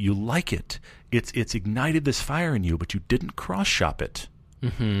saying you like it. It's ignited this fire in you, but you didn't cross-shop it.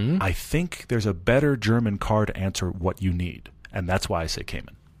 Mm-hmm. I think there's a better German car to answer what you need, and that's why I say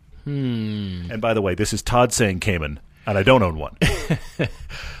Cayman. And by the way, this is Todd saying Cayman, and I don't own one.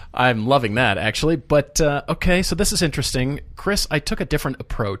 I'm loving that, actually. But, okay, so this is interesting. Chris, I took a different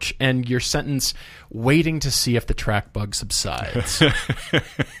approach, and your sentence, waiting to see if the track bug subsides.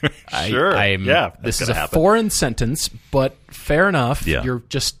 Sure. This is a foreign sentence, but fair enough. Yeah.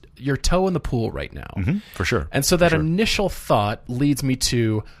 You're toe in the pool right now. Mm-hmm, for sure. And so that initial thought leads me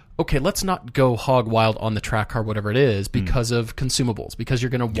to, okay, let's not go hog wild on the track car, whatever it is, because of consumables, because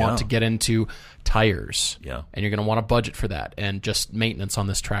you're going to want to get into tires. Yeah. And you're going to want a budget for that and just maintenance on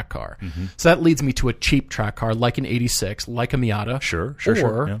this track car. Mm-hmm. So that leads me to a cheap track car like an 86, like a Miata. Sure.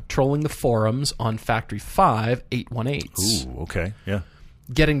 Or trolling the forums on Factory 5 818s. Ooh, okay. Yeah.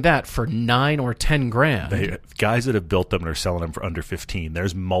 Getting that for $9 or $10,000. Guys that have built them and are selling them for under 15.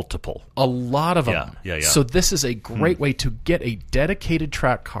 There's multiple. A lot of them. Yeah. So this is a great way to get a dedicated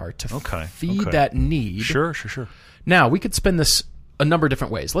track car to feed that need. Sure. Now we could spend this a number of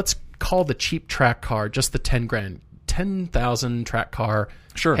different ways. Let's call the cheap track car just the $10,000, 10,000 track car.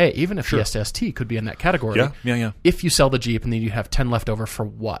 Sure. Hey, even if Fiesta ST could be in that category. Yeah. If you sell the Jeep and then you have 10 left over for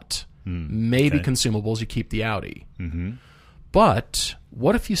what? Maybe consumables. You keep the Audi. Mm-hmm. But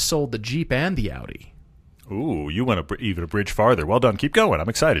what if you sold the Jeep and the Audi? Ooh, you went even a bridge farther. Well done. Keep going. I'm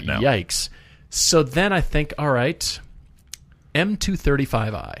excited now. Yikes. So then I think, all right,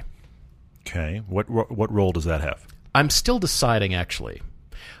 M235i. Okay. What role does that have? I'm still deciding, actually.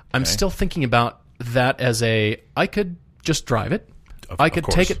 I'm still thinking about that as I could just drive it. I could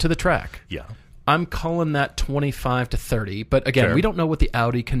take it to the track. Yeah. I'm calling that 25 to 30. But again, we don't know what the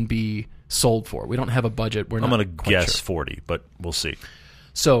Audi can be sold for. We don't have a budget. I'm going to guess 40, but we'll see.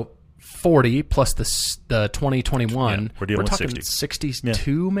 So 40 plus the 2021. We're dealing with talking 60.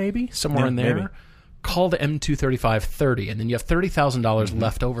 62 maybe, somewhere in there. Maybe. Call the M235 30, and then you have $30,000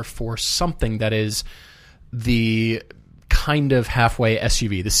 left over for something that is the kind of halfway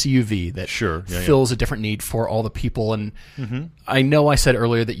SUV, the CUV, that fills a different need for all the people. And I know I said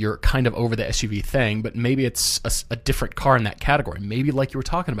earlier that you're kind of over the SUV thing, but maybe it's a different car in that category. Maybe like you were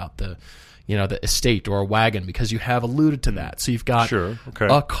talking about, the Estate or a wagon, because you have alluded to that. So you've got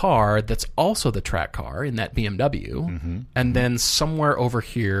a car that's also the track car in that BMW, and then somewhere over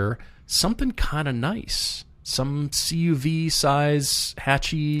here, something kind of nice. Some CUV size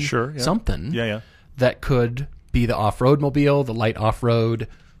hatchy something that could be the off-road mobile, the light off-road,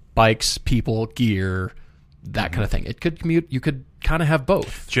 bikes, people, gear, that kind of thing. It could commute. You could kind of have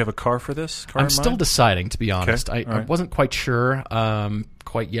both. Do you have a car for this car? I'm still deciding, to be honest. Okay. I wasn't quite sure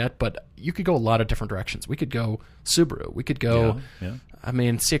quite yet, but you could go a lot of different directions. We could go Subaru. We could go... I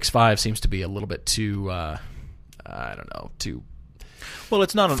mean, CX-5 seems to be a little bit too... too... Well,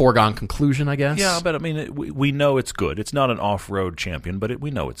 it's not a foregone conclusion, I guess. Yeah, but I mean, we know it's good. It's not an off-road champion, but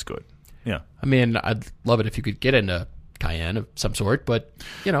we know it's good. Yeah. I mean, I'd love it if you could get into Cayenne of some sort, but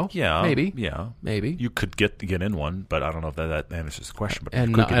maybe. Yeah, maybe you could get in one, but I don't know if that answers the question. But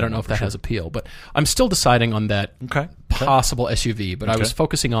and I don't know if that has appeal. But I'm still deciding on that possible SUV. But I was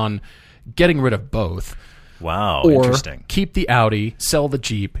focusing on getting rid of both. Wow, or interesting. Keep the Audi, sell the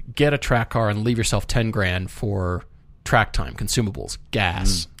Jeep, get a track car, and leave yourself $10,000 for track time, consumables,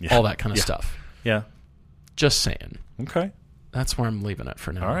 gas, all that kind of stuff. Yeah. Just saying. Okay. That's where I'm leaving it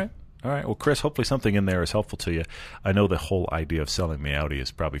for now. All right. Well, Chris, hopefully something in there is helpful to you. I know the whole idea of selling me Audi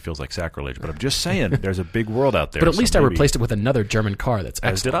probably feels like sacrilege, but I'm just saying there's a big world out there. But at least I replaced it with another German car that's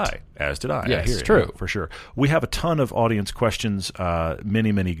excellent. As did I. Yes, I hear it's true. Yeah, for sure. We have a ton of audience questions,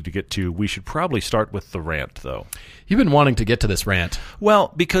 many to get to. We should probably start with the rant, though. You've been wanting to get to this rant.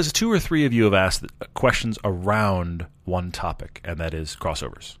 Well, because 2 or 3 of you have asked questions around one topic, and that is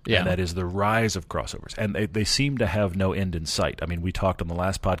crossovers. Yeah. And that is the rise of crossovers. And they seem to have no end in sight. I mean, we talked on the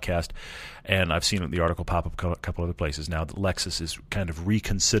last podcast, and I've seen the article pop up a couple other places now, that Lexus is kind of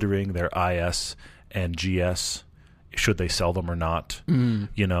reconsidering their IS and GS. Should they sell them or not?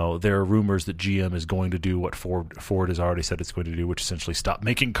 You know, there are rumors that GM is going to do what Ford has already said it's going to do, which essentially stop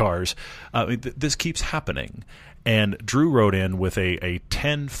making cars. This keeps happening. And Drew wrote in with a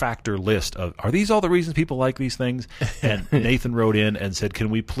 10-factor list of, are these all the reasons people like these things? And Nathan wrote in and said, can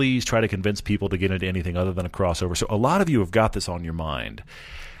we please try to convince people to get into anything other than a crossover? So a lot of you have got this on your mind.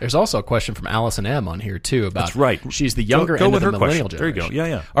 There's also a question from Allison M. on here, too. About That's right. She's the younger end of the millennial generation. There you go.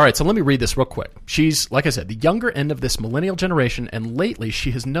 Yeah. All right, so let me read this real quick. She's, like I said, the younger end of this millennial generation, and lately she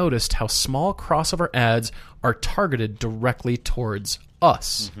has noticed how small crossover ads are targeted directly towards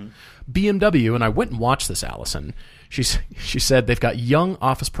us. BMW, and I went and watched this, Allison. She said they've got young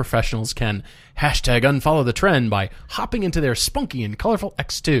office professionals can #unfollow the trend by hopping into their spunky and colorful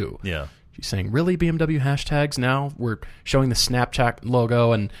X2. Yeah. She's saying, really, BMW hashtags now? We're showing the Snapchat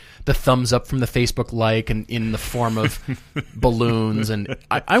logo and the thumbs up from the Facebook like and in the form of balloons. And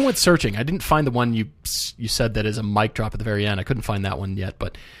I went searching. I didn't find the one you said that is a mic drop at the very end. I couldn't find that one yet.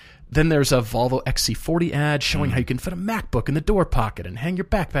 But then there's a Volvo XC40 ad showing how you can fit a MacBook in the door pocket and hang your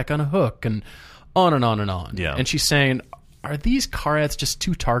backpack on a hook and on and on and on. Yeah. And she's saying, are these car ads just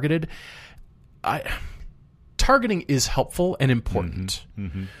too targeted? Targeting is helpful and important.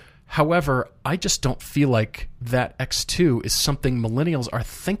 However, I just don't feel like that X2 is something millennials are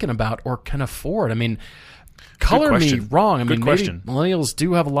thinking about or can afford. I mean, color me wrong. I mean, maybe millennials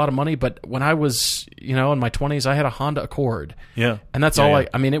do have a lot of money, but when I was, in my 20s, I had a Honda Accord. Yeah. And that's all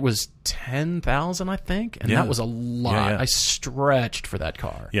I mean, it was $10,000, I think, and that was a lot. I stretched for that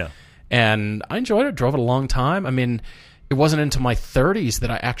car. Yeah. And I enjoyed it, drove it a long time. I mean, it wasn't into my 30s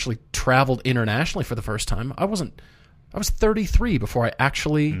that I actually traveled internationally for the first time. I was 33 before I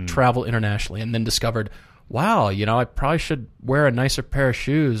actually traveled internationally, and then discovered, wow, I probably should wear a nicer pair of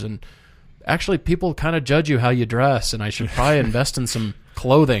shoes. And actually, people kind of judge you how you dress, and I should probably invest in some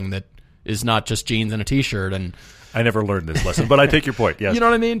clothing that is not just jeans and a T-shirt. And I never learned this lesson, but I take your point. Yes. You know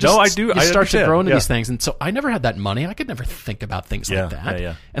what I mean? No, I do. You I start to grow into these these things. And so I never had that money. I could never think about things like that.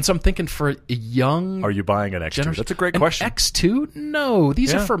 Yeah. And so I'm thinking, for a young... Are you buying an X2? That's a great question. An X2? No.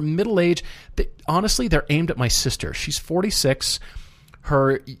 These are for middle age. Honestly, they're aimed at my sister. She's 46.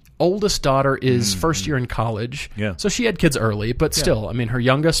 Her oldest daughter is first year in college. Yeah. So she had kids early, but still, I mean, her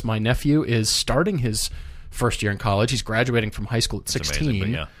youngest, my nephew, is starting his first year in college. He's graduating from high school at 16.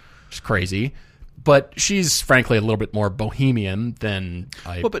 Amazing, but which is crazy. But she's frankly a little bit more bohemian than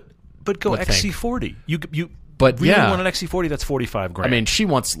I. Well, but go XC40. You but really want an XC40? That's $45,000. I mean, she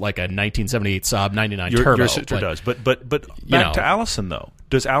wants like a 1978 Saab 99 turbo. Your sister does. But back to Allison though.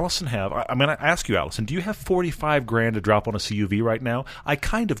 Does Allison have? I'm going to ask you, Allison. Do you have $45,000 to drop on a CUV right now? I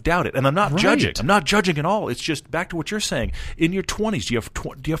kind of doubt it, and I'm not judging. I'm not judging at all. It's just back to what you're saying. In your 20s, do you have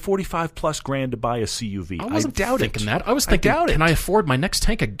 $45,000+ to buy a CUV? I wasn't thinking that. I was thinking, can I afford my next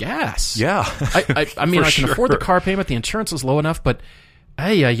tank of gas? Yeah, I mean, I can afford the car payment. The insurance is low enough, but.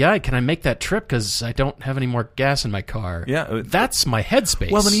 Hey, can I make that trip because I don't have any more gas in my car? Yeah. That's my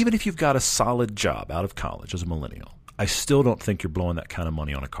headspace. Well, then even if you've got a solid job out of college as a millennial, I still don't think you're blowing that kind of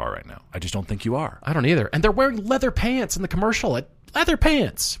money on a car right now. I just don't think you are. I don't either. And they're wearing leather pants in the commercial. Leather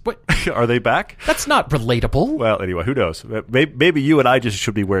pants. What? Are they back? That's not relatable. Well, anyway, who knows? Maybe you and I just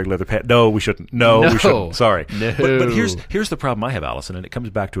should be wearing leather pants. No, we shouldn't. No, we shouldn't. Sorry. No. But here's the problem I have, Allison, and it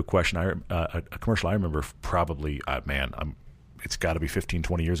comes back to a question. A commercial I remember probably, it's got to be 15,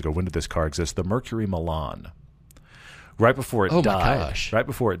 20 years ago. When did this car exist? The Mercury Milan. Right before it died. Oh, my gosh. Right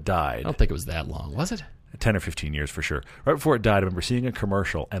before it died. I don't think it was that long, was it? 10 or 15 years for sure. Right before it died, I remember seeing a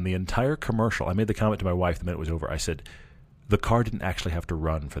commercial, and the entire commercial, I made the comment to my wife the minute it was over. I said, the car didn't actually have to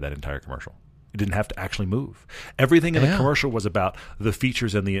run for that entire commercial. It didn't have to actually move. Everything in the commercial was about the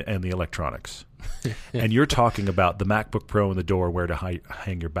features and the electronics. And you're talking about the MacBook Pro in the door, where to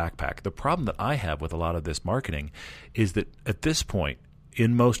hang your backpack. The problem that I have with a lot of this marketing is that at this point,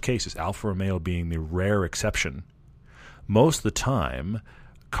 in most cases, Alfa Romeo being the rare exception, most of the time,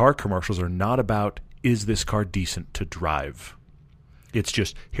 car commercials are not about, is this car decent to drive? It's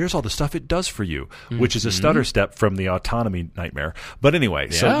just, here's all the stuff it does for you, which is a stutter step from the autonomy nightmare. But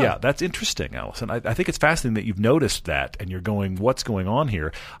anyway, so that's interesting, Allison. I think it's fascinating that you've noticed that and you're going, what's going on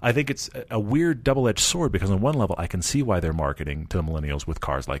here? I think it's a weird double-edged sword because on one level, I can see why they're marketing to the millennials with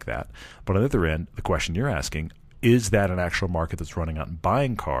cars like that. But on the other end, the question you're asking, is that an actual market that's running out and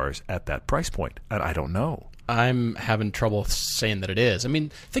buying cars at that price point? And I don't know. I'm having trouble saying that it is. I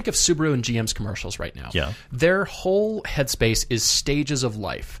mean, think of Subaru and GM's commercials right now. Yeah. Their whole headspace is stages of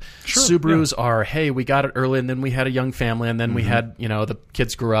life. Sure, Subarus are, hey, we got it early, and then we had a young family, and then we had, the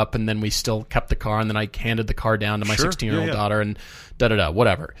kids grew up, and then we still kept the car, and then I handed the car down to my 16-year-old daughter, and da-da-da,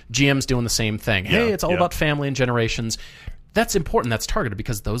 whatever. GM's doing the same thing. Hey, it's all about family and generations. That's important. That's targeted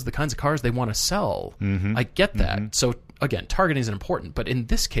because those are the kinds of cars they want to sell. I get that. So, again, targeting is important. But in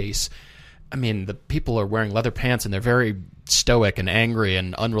this case, I mean, the people are wearing leather pants and they're very stoic and angry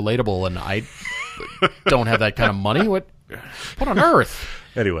and unrelatable, and I don't have that kind of money. What on earth?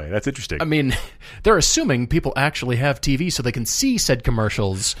 Anyway, that's interesting. I mean, they're assuming people actually have TV so they can see said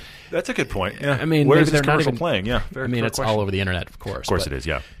commercials. That's a good point. Yeah. I mean, where's this commercial playing? Yeah. I mean, it's all over the internet, of course. Of course it is,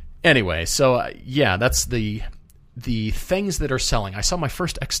 yeah. Anyway, so, that's the things that are selling. I saw my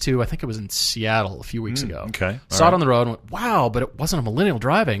first X2, I think it was in Seattle a few weeks ago. Okay. Saw it on the road and went, wow, but it wasn't a millennial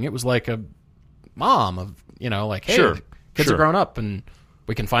driving. It was like a mom of, hey, kids are grown up and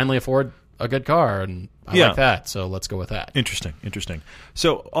we can finally afford a good car, and I like that, so let's go with that. Interesting.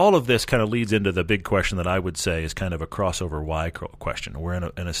 So all of this kind of leads into the big question that I would say is kind of a crossover why question. We're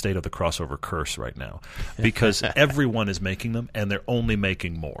in a state of the crossover curse right now because everyone is making them, and they're only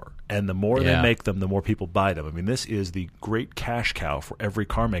making more. And the more they make them, the more people buy them. I mean, this is the great cash cow for every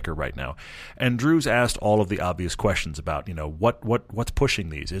car maker right now. And Drew's asked all of the obvious questions about, what's pushing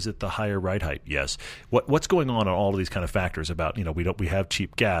these? Is it the higher ride height? Yes. What's going on all of these kind of factors about, we have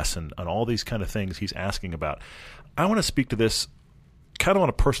cheap gas and all these kind of things he's asking about. I want to speak to this kind of on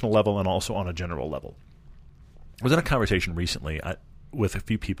a personal level and also on a general level. I was in a conversation recently with a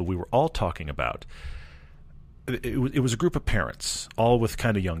few people. We were all talking about it was a group of parents, all with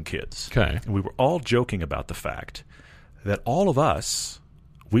kind of young kids. Okay. And we were all joking about the fact that all of us,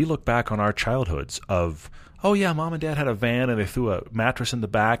 we look back on our childhoods of, oh, yeah, mom and dad had a van and they threw a mattress in the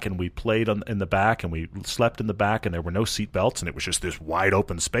back and we played in the back and we slept in the back and there were no seat belts and it was just this wide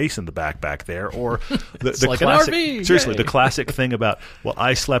open space in the back there. Or the like classic, an RV. Seriously, Yay. The classic thing about, well,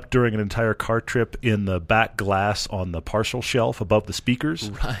 I slept during an entire car trip in the back glass on the parcel shelf above the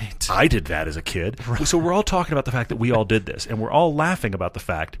speakers. Right. I did that as a kid. Right. So we're all talking about the fact that we all did this, and we're all laughing about the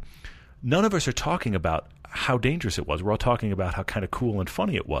fact none of us are talking about how dangerous it was. We're all talking about how kind of cool and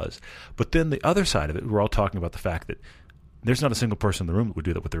funny it was. But then the other side of it, we're all talking about the fact that there's not a single person in the room that would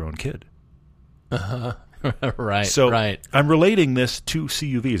do that with their own kid. Right. So right. I'm relating this to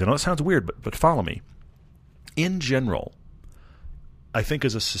CUVs. I know it sounds weird, but follow me. In general, I think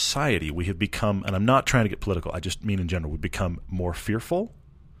as a society we have become, and I'm not trying to get political, I just mean in general, we've become more fearful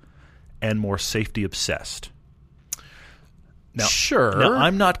and more safety obsessed. Now, sure. Now,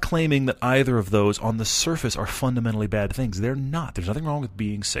 I'm not claiming that either of those on the surface are fundamentally bad things. They're not. There's nothing wrong with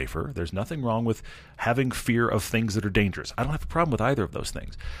being safer. There's nothing wrong with having fear of things that are dangerous. I don't have a problem with either of those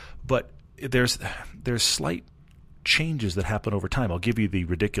things. But there's slight changes that happen over time. I'll give you the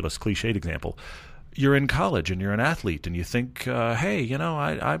ridiculous cliched example. you're in college and you're an athlete and you think, hey,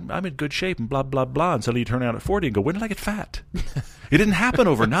 I'm in good shape and blah, blah, blah. And suddenly you turn out at 40 and go, when did I get fat? It didn't happen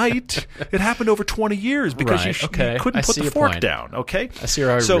overnight. It happened over 20 years because you couldn't put the fork down. Okay? I see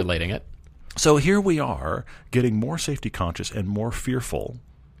how you're relating it. So here we are getting more safety conscious and more fearful.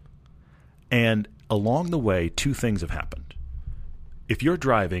 And along the way, two things have happened. If you're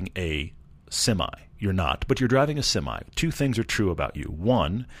driving a semi, you're not, but you're driving a semi, two things are true about you.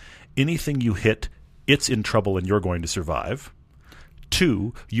 One, anything you hit, it's in trouble and you're going to survive.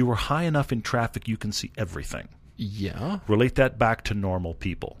 Two, you are high enough in traffic you can see everything. Yeah. Relate that back to normal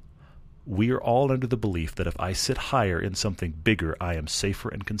people. We are all under the belief that if I sit higher in something bigger, I am safer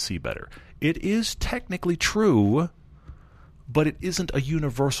and can see better. It is technically true, but it isn't a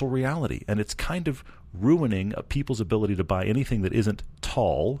universal reality, and it's kind of ruining people's ability to buy anything that isn't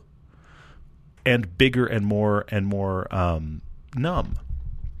tall and bigger and more numb.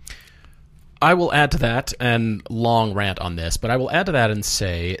 I will add to that, and long rant on this, but I will add to that and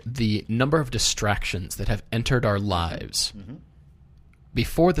say the number of distractions that have entered our lives. Mm-hmm.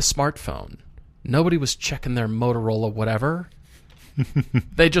 Before the smartphone, nobody was checking their Motorola whatever.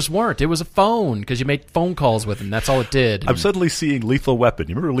 They just weren't. It was a phone because you made phone calls with them. That's all it did. I'm suddenly seeing Lethal Weapon.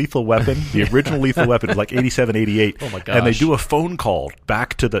 You remember Lethal Weapon? The original Lethal Weapon was like 87, 88. Oh, my gosh. And they do a phone call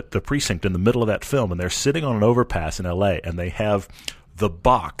back to the precinct in the middle of that film, and they're sitting on an overpass in L.A., and they have the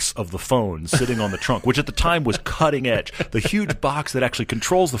box of the phone sitting on the trunk, which at the time was cutting edge. The huge box that actually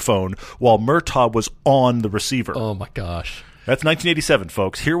controls the phone while Murtaugh was on the receiver. Oh, my gosh. That's 1987,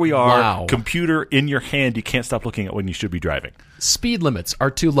 folks. Here we are, wow. Computer in your hand. You can't stop looking at when you should be driving. Speed limits are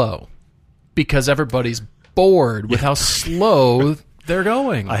too low because everybody's bored with how slow they're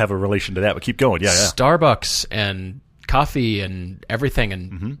going. I have a relation to that, but keep going. Yeah. Starbucks and coffee and everything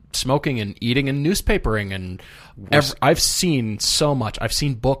and smoking and eating and newspapering and I've seen so much. I've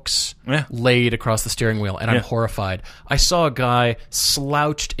seen books laid across the steering wheel, and I'm horrified. I saw a guy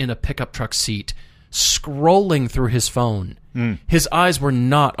slouched in a pickup truck seat scrolling through his phone. His eyes were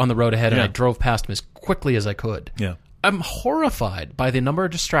not on the road ahead, and I drove past him as quickly as I could. Yeah. I'm horrified by the number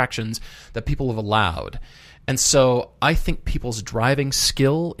of distractions that people have allowed. And so I think people's driving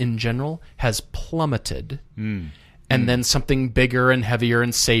skill in general has plummeted. And then something bigger and heavier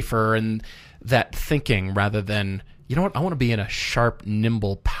and safer, and that thinking rather than, you know what, I want to be in a sharp,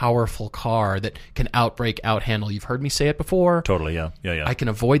 nimble, powerful car that can outbrake, outhandle. You've heard me say it before. Totally, yeah. I can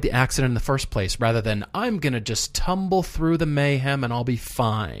avoid the accident in the first place rather than I'm going to just tumble through the mayhem and I'll be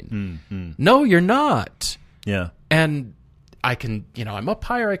fine. No, you're not. Yeah. And I can, I'm up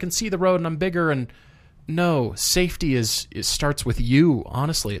higher, I can see the road, and I'm bigger, and no, safety starts with you,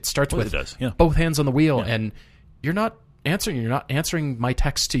 honestly. It starts with both hands on the wheel, and you're not answering my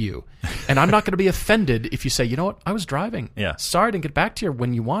text to you. And I'm not going to be offended if you say, you know what, I was driving. Yeah. Sorry I didn't get back to you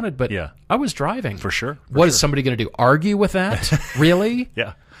when you wanted, but I was driving. For sure. What is somebody going to do? Argue with that? Really?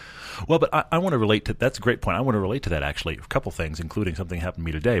 Yeah. Well, but I want to relate to – that's a great point. I want to relate to that, actually, a couple things, including something that happened to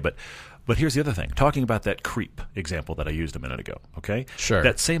me today. But here's the other thing. Talking about that creep example that I used a minute ago, okay? Sure.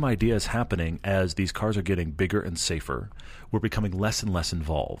 That same idea is happening as these cars are getting bigger and safer. We're becoming less and less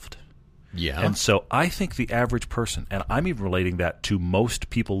involved. Yeah. And so I think the average person, and I'm even relating that to most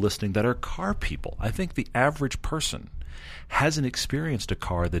people listening that are car people, I think the average person hasn't experienced a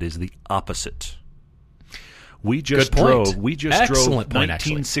car that is the opposite. We just drove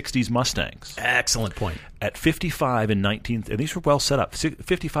 1960s Mustangs. Excellent point. At 55 and and these were well set up.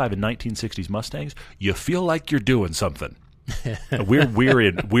 55 and 1960s Mustangs, you feel like you're doing something. We're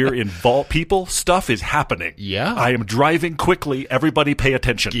involved. People, stuff is happening. Yeah. I am driving quickly. Everybody pay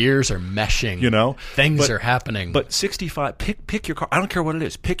attention. Gears are meshing. Things are happening. But 65, pick your car. I don't care what it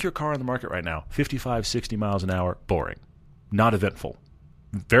is. Pick your car on the market right now. 55, 60 miles an hour, boring. Not eventful.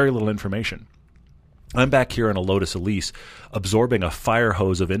 Very little information. I'm back here in a Lotus Elise absorbing a fire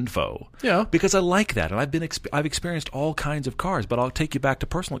hose of info. Yeah. Because I like that. And I've experienced all kinds of cars, but I'll take you back to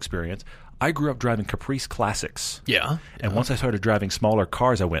personal experience. I grew up driving Caprice Classics. Yeah. And once I started driving smaller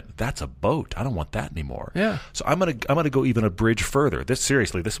cars, I went, that's a boat. I don't want that anymore. Yeah. So I'm gonna go even a bridge further. Welcome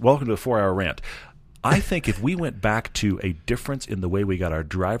to the 4-hour rant. I think if we went back to a difference in the way we got our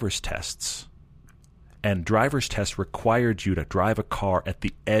driver's tests, and driver's tests required you to drive a car at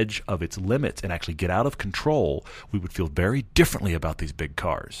the edge of its limits and actually get out of control, we would feel very differently about these big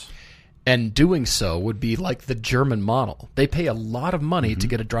cars. And doing so would be like the German model. They pay a lot of money to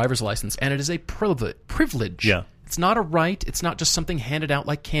get a driver's license, and it is a privilege. Yeah. It's not a right. It's not just something handed out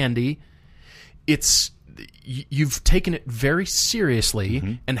like candy. It's you've taken it very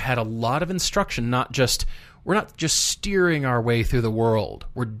seriously and had a lot of instruction, we're not just steering our way through the world.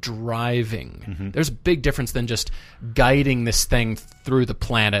 We're driving. There's a big difference than just guiding this thing through the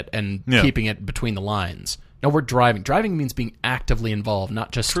planet and keeping it between the lines. No, we're driving. Driving means being actively involved,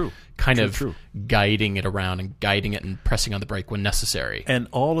 not just guiding it around and guiding it and pressing on the brake when necessary. And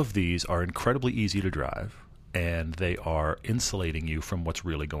all of these are incredibly easy to drive, and they are insulating you from what's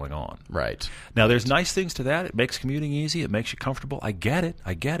really going on. Right. Now, there's nice things to that. It makes commuting easy. It makes you comfortable. I get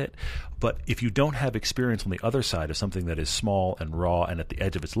it. But if you don't have experience on the other side of something that is small and raw and at the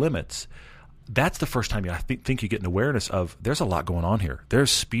edge of its limits, that's the first time I think you get an awareness of there's a lot going on here.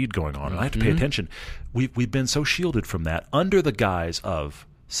 There's speed going on, and I have to pay attention. We've been so shielded from that under the guise of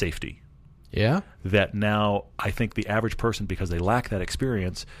safety. Yeah. That now I think the average person, because they lack that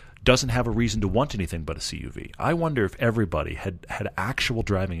experience, doesn't have a reason to want anything but a CUV. I wonder if everybody had actual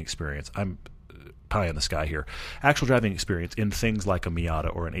driving experience. I'm pie in the sky here. Actual driving experience in things like a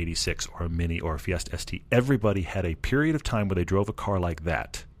Miata or an 86 or a Mini or a Fiesta ST. Everybody had a period of time where they drove a car like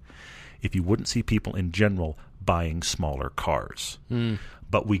that. If you wouldn't see people in general buying smaller cars.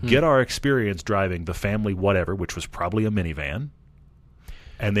 But we get our experience driving the family whatever, which was probably a minivan.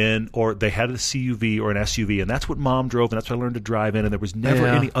 And then, or they had a CUV or an SUV, and that's what mom drove, and that's what I learned to drive in, and there was never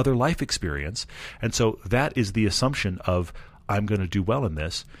any other life experience. And so that is the assumption of, I'm going to do well in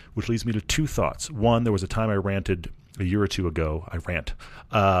this, which leads me to two thoughts. One, there was a time I ranted a year or two ago,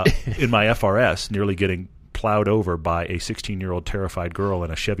 in my FRS, nearly getting plowed over by a 16-year-old terrified girl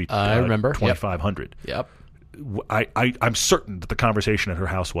in a Chevy I remember. 2500. Yep. I'm certain that the conversation at her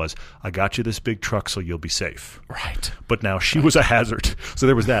house was, I got you this big truck so you'll be safe. Right. But now she was a hazard. So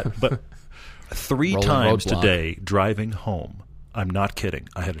there was that. But 3 times today driving home, I'm not kidding,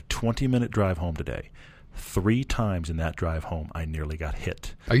 I had a 20-minute drive home today. 3 times in that drive home, I nearly got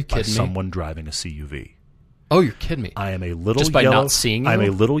hit. Are you kidding by someone driving a CUV. Oh, you're kidding me. I am a little just by yellow, not seeing you? I'm a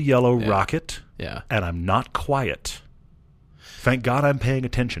little yellow rocket, and I'm not quiet. Thank God I'm paying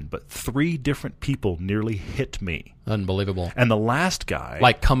attention, but 3 different people nearly hit me. Unbelievable. And the last guy...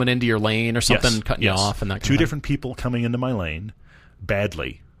 Like coming into your lane or something, cutting you off and that kind of thing. 2 different people coming into my lane,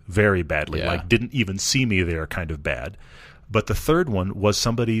 badly, very badly, like didn't even see me there kind of bad. But the third one was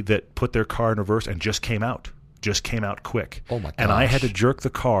somebody that put their car in reverse and just came out quick. Oh, my gosh. And I had to jerk the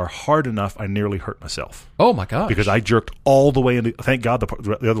car hard enough, I nearly hurt myself. Oh, my gosh. Because I jerked all the way into... Thank God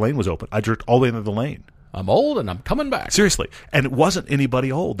the other lane was open. I jerked all the way into the lane. I'm old and I'm coming back. Seriously. And it wasn't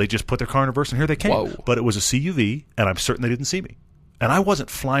anybody old. They just put their car in reverse and here they came. Whoa. But it was a CUV, and I'm certain they didn't see me. And I wasn't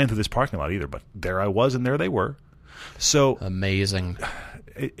flying through this parking lot either, but there I was and there they were. So amazing.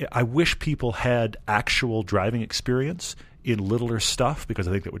 I wish people had actual driving experience in littler stuff, because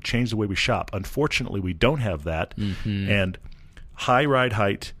I think that would change the way we shop. Unfortunately, we don't have that. And high ride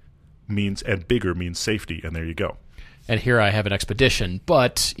height means, and bigger means safety, and there you go. And here I have an Expedition,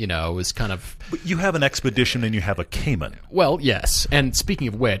 but, it was kind of... But you have an Expedition and you have a Cayman. Well, yes. And speaking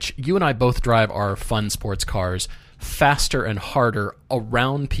of which, you and I both drive our fun sports cars faster and harder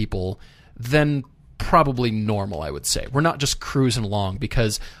around people than probably normal, I would say. We're not just cruising along,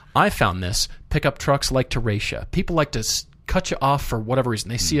 because I found this. Pickup trucks like to race you. People like to cut you off for whatever reason.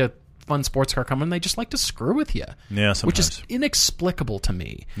 They see a fun sports car coming, and they just like to screw with you. Yeah, sometimes. Which is inexplicable to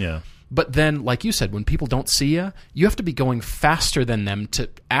me. Yeah. But then, like you said, when people don't see you, you have to be going faster than them to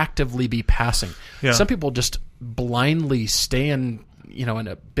actively be passing. Yeah. Some people just blindly stay in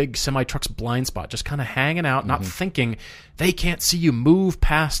a big semi-truck's blind spot, just kind of hanging out, not thinking. They can't see you. Move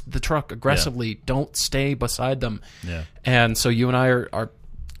past the truck aggressively. Yeah. Don't stay beside them. Yeah. And so you and I are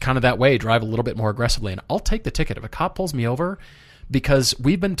kind of that way, drive a little bit more aggressively. And I'll take the ticket if a cop pulls me over, because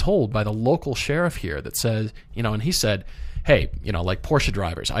we've been told by the local sheriff here that says, and he said, hey, like Porsche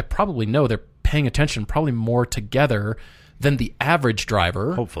drivers, I probably know they're paying attention probably more together than the average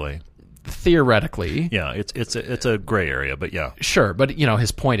driver. Hopefully. Theoretically. Yeah, it's a gray area, but yeah. Sure, but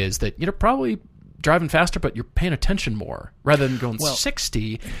his point is that you're probably driving faster, but you're paying attention more rather than going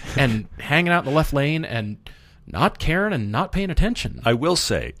 60 and hanging out in the left lane and not caring and not paying attention. I will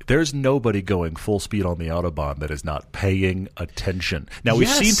say, there's nobody going full speed on the Autobahn that is not paying attention. Now, we've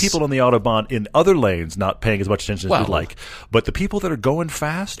seen people on the Autobahn in other lanes not paying as much attention as we'd like, but the people that are going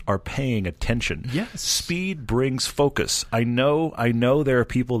fast are paying attention. Yes. Speed brings focus. I know there are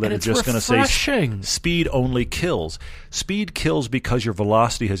people that are just going to say speed only kills. Speed kills because your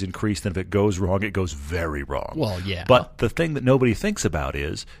velocity has increased, and if it goes wrong, it goes very wrong. Well, yeah. But the thing that nobody thinks about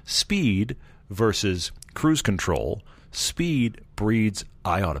is speed versus cruise control. Speed breeds,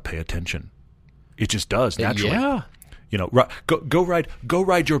 I ought to pay attention. It just does, naturally. Yeah. Go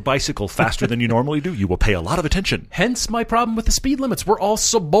ride your bicycle faster than you normally do. You will pay a lot of attention. Hence my problem with the speed limits. We're all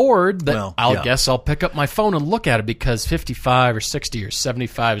so bored that guess I'll pick up my phone and look at it because 55 or 60 or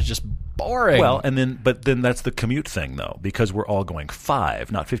 75 is just boring. Well, but then that's the commute thing, though, because we're all going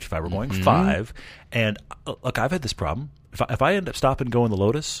 5, not 55. We're going 5. And look, I've had this problem. If I end up stopping and going the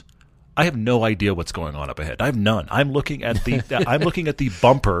Lotus, I have no idea what's going on up ahead. I have none. I'm looking at the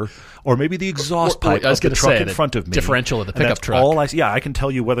bumper or maybe the exhaust pipe of the truck in front of me. Differential of the pickup truck. All I can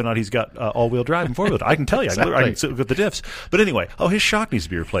tell you whether or not he's got all-wheel drive and four-wheel drive. I can tell you. Exactly. I can look at the diffs. But anyway, his shock needs to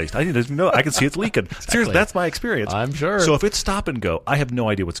be replaced. I need to know. I can see it's leaking. Exactly. Seriously, that's my experience. I'm sure. So if it's stop and go, I have no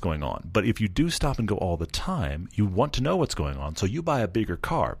idea what's going on. But if you do stop and go all the time, you want to know what's going on. So you buy a bigger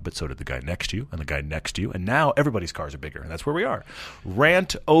car, but so did the guy next to you and the guy next to you. And now everybody's cars are bigger. And that's where we are.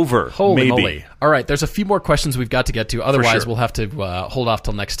 Rant over. Holy maybe. moly. All right, there's a few more questions we've got to get to. Otherwise, sure. We'll have to hold off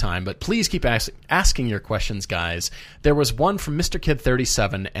till next time. But please keep asking your questions, guys. There was one from Mr. Kid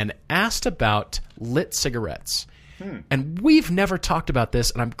 37 and asked about lit cigarettes. And we've never talked about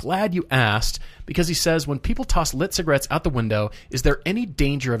this, and I'm glad you asked, because he says, when people toss lit cigarettes out the window, is there any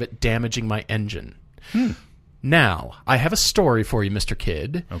danger of it damaging my engine? Now, I have a story for you, Mr.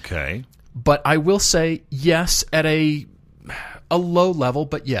 Kid. Okay. But I will say yes at a low level,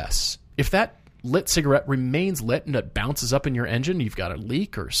 but yes. If that lit cigarette remains lit and it bounces up in your engine, you've got a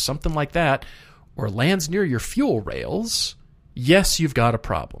leak or something like that, or lands near your fuel rails, yes, you've got a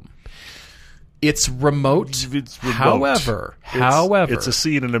problem. It's remote. However, it's a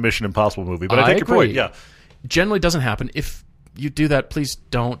scene in a Mission Impossible movie. But I take your point. Yeah, generally doesn't happen. If you do that, please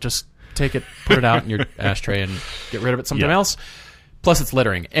don't just take it, put it out in your ashtray, and get rid of it sometime else. Plus, it's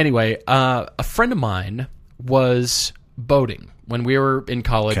littering. Anyway, a friend of mine was boating when we were in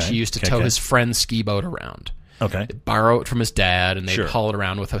college. He used to tow his friend's ski boat around. Okay, they'd borrow it from his dad, and they'd haul it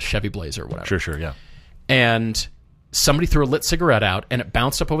around with a Chevy Blazer or whatever. Sure, yeah. And somebody threw a lit cigarette out, and it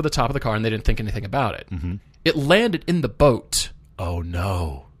bounced up over the top of the car, and they didn't think anything about it. It landed in the boat. Oh,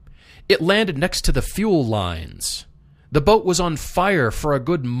 no. It landed next to the fuel lines. The boat was on fire for a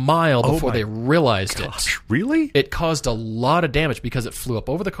good mile before they realized it. Really? It caused a lot of damage because it flew up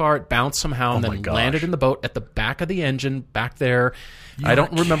over the car, it bounced somehow, and then landed in the boat at the back of the engine, back there. I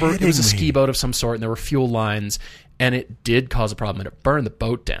don't remember. It was a ski boat of some sort, and there were fuel lines, and it did cause a problem, and it burned the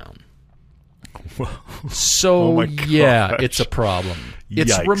boat down. So it's a problem.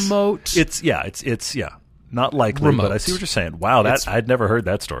 It's remote. It's not likely, remote. But I see what you're saying. Wow, I'd never heard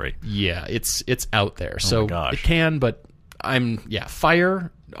that story. Yeah, it's out there. So it can, but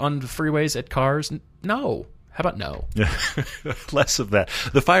fire on the freeways at cars. No. How about no? Less of that.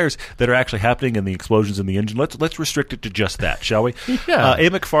 The fires that are actually happening and the explosions in the engine, let's restrict it to just that, shall we? Yeah. A.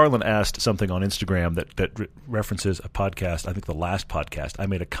 McFarlane asked something on Instagram that references a podcast. I think the last podcast, I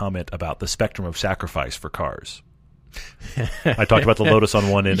made a comment about the spectrum of sacrifice for cars. I talked about the Lotus on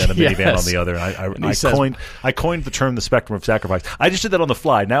one end and a minivan on the other. And I coined the term the spectrum of sacrifice. I just did that on the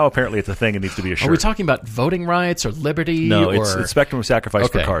fly. Now apparently it's a thing and needs to be a shirt. Are we talking about voting rights or liberty? No, it's spectrum of sacrifice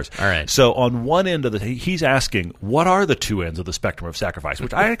for cars. All right. So on one end of he's asking, what are the two ends of the spectrum of sacrifice?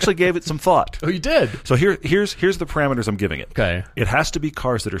 Which I actually gave it some thought. Oh, you did? So here's the parameters I'm giving it. Okay. It has to be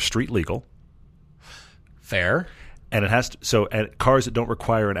cars that are street legal. Fair. And it has to and cars that don't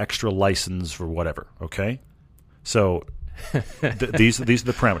require an extra license or whatever. Okay. So these are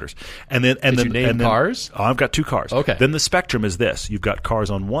the parameters, and then cars. I've got two cars. Okay. Then the spectrum is this: you've got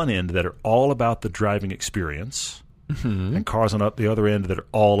cars on one end that are all about the driving experience, and cars on the other end that are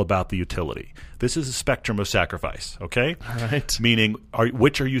all about the utility. This is a spectrum of sacrifice. Okay. All right. Meaning,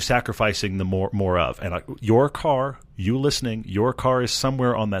 which are you sacrificing the more of? And your car, you listening, your car is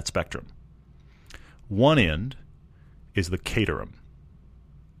somewhere on that spectrum. One end is the Caterham.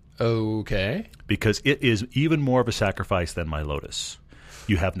 Okay. Because it is even more of a sacrifice than my Lotus.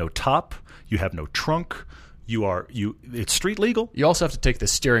 You have no top. You have no trunk. It's street legal. You also have to take the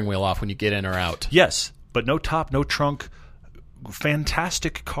steering wheel off when you get in or out. Yes, but no top, no trunk.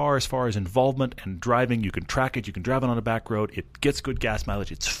 Fantastic car as far as involvement and driving. You can track it. You can drive it on a back road. It gets good gas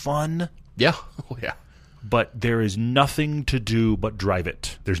mileage. It's fun. Yeah. Oh, yeah. But there is nothing to do but drive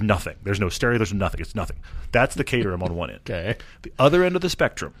it. There's nothing. There's no stereo. There's nothing. It's nothing. That's the Caterham on one end. Okay. The other end of the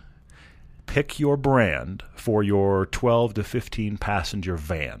spectrum, pick your brand for your 12 to 15 passenger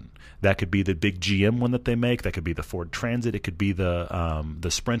van. That could be the big GM one that they make. That could be the Ford Transit. It could be the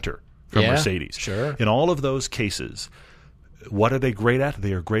Sprinter from Mercedes. Sure. In all of those cases, what are they great at?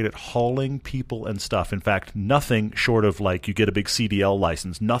 They are great at hauling people and stuff. In fact, nothing short of like you get a big CDL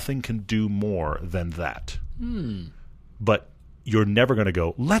license, nothing can do more than that. But you're never going to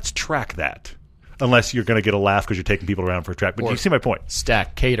go, let's track that. unless you're going to get a laugh because you're taking people around for a track. But you see my point.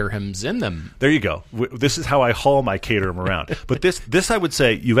 Stack Caterhams in them. There you go. This is how I haul my Caterham around. But this I would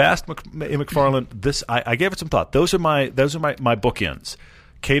say, you've asked McFarland. This I gave it some thought. Those are my bookends.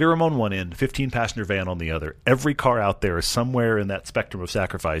 Caterham on one end, 15-passenger van on the other. Every car out there is somewhere in that spectrum of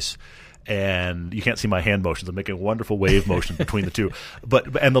sacrifice, and you can't see my hand motions. I'm making a wonderful wave motion between the two.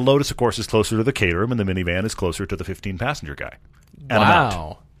 And the Lotus, of course, is closer to the Caterham, and the minivan is closer to the 15-passenger guy. And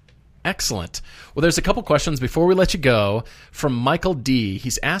wow. Excellent. Well, there's a couple questions before we let you go from Michael D.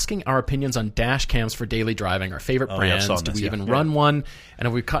 He's asking our opinions on dash cams for daily driving, our favorite brands. Do we even run one? And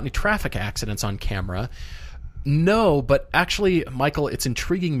have we caught any traffic accidents on camera? No, but actually, Michael, it's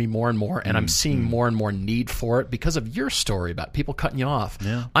intriguing me more and more, and I'm seeing more and more need for it because of your story about people cutting you off.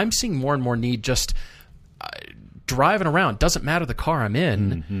 Yeah. I'm seeing more and more need just driving around. Doesn't matter the car I'm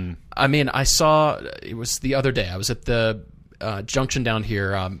in. Mm-hmm. I mean, I saw, it was the other day, I was at the junction down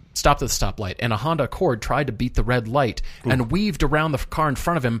here, stopped at the stoplight, and a Honda Accord tried to beat the red light and weaved around the car in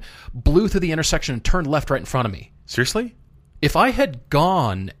front of him, blew through the intersection, and turned left right in front of me. Seriously? If I had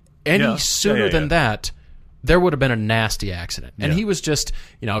gone any sooner than that, there would have been a nasty accident. And he was just,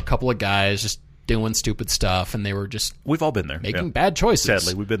 a couple of guys just doing stupid stuff, and they were just... We've all been there. Making bad choices.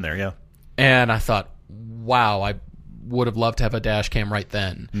 Sadly, we've been there, yeah. And I thought, wow, I would have loved to have a dash cam right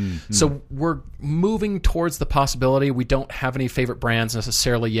then. Mm-hmm. So we're moving towards the possibility. We don't have any favorite brands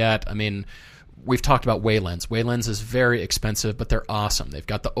necessarily yet. I mean, we've talked about Waylens. Waylens is very expensive, but they're awesome. They've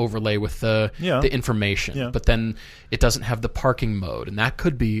got the overlay with the information, but then it doesn't have the parking mode, and that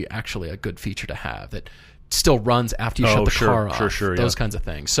could be actually a good feature to have that still runs after you shut the car off. Those kinds of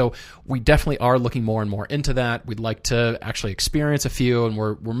things. So we definitely are looking more and more into that. We'd like to actually experience a few, and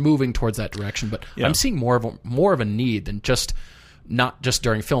we're moving towards that direction. But I'm seeing more of a need than not just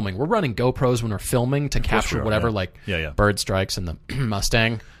during filming. We're running GoPros when we're filming to capture whatever, bird strikes and the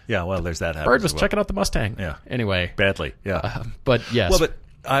Mustang. Yeah, well, there's that. Bird was checking out the Mustang. Yeah. Anyway. Badly, yeah. But yes. Well, but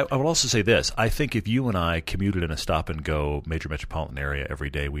I will also say this. I think if you and I commuted in a stop-and-go major metropolitan area every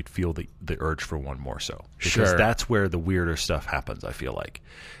day, we'd feel the urge for one more so. Because that's where the weirder stuff happens, I feel like.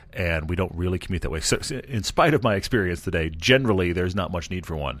 And we don't really commute that way. So in spite of my experience today, generally there's not much need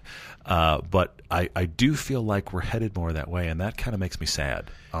for one. But I do feel like we're headed more that way, and that kind of makes me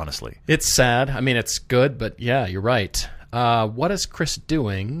sad, honestly. It's sad. I mean, it's good, but yeah, you're right. What is Chris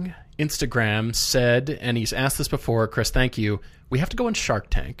doing? Instagram said, and he's asked this before, Chris, thank you, we have to go on Shark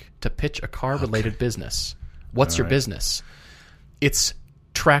Tank to pitch a car-related business. What's your business? It's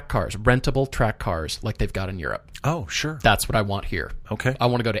track cars, rentable track cars like they've got in Europe. Oh, sure. That's what I want here. Okay. I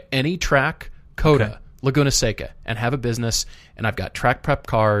want to go to any track, Coda, Laguna Seca, and have a business, and I've got track prep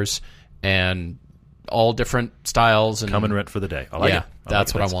cars and all different styles. And come and rent for the day. I like it.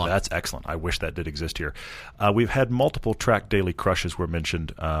 That's what I want. That's excellent. I wish that did exist here. We've had multiple track daily crushes were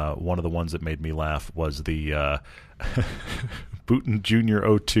mentioned. One of the ones that made me laugh was the Booten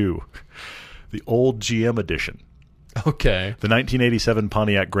Junior 02, the old GM edition. Okay. The 1987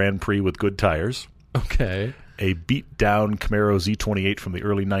 Pontiac Grand Prix with good tires. Okay. A beat-down Camaro Z28 from the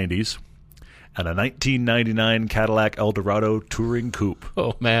early 90s. And a 1999 Cadillac Eldorado Touring Coupe.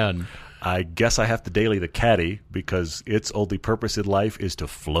 Oh, man. I guess I have to daily the Caddy because its only purpose in life is to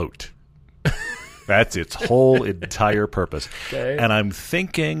float. That's its whole entire purpose. Okay. And I'm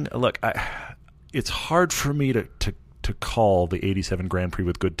thinking, look, it's hard for me to call the 87 Grand Prix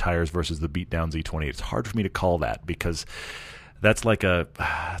with good tires versus the beat-down Z28. It's hard for me to call that because that's like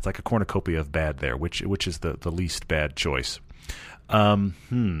it's like a cornucopia of bad there, which is the least bad choice. I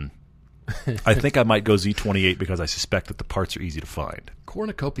think I might go Z28 because I suspect that the parts are easy to find.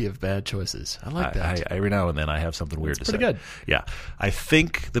 Cornucopia of bad choices. I like that. Every now and then I have something weird to say. Pretty good. Yeah. I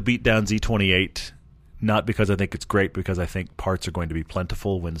think the beat-down Z28, not because I think it's great, because I think parts are going to be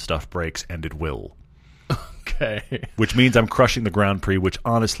plentiful when stuff breaks, and it will. Okay. Which means I'm crushing the Grand Prix, which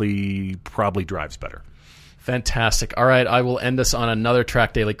honestly probably drives better. Fantastic. All right, I will end us on another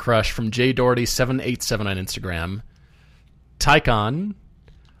Track Daily Crush from J Doherty787 on Instagram. Taycan,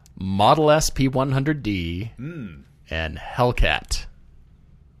 Model S P100D, and Hellcat.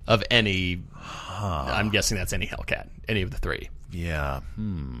 Of any, I'm guessing that's any Hellcat, any of the three. Yeah.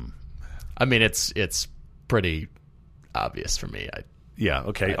 I mean, it's pretty obvious for me.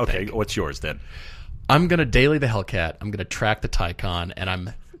 Okay. What's yours then? I'm going to daily the Hellcat. I'm going to track the Taycan, and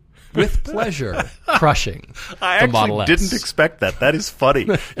I'm with pleasure crushing the Model S. I actually didn't expect that. That is funny.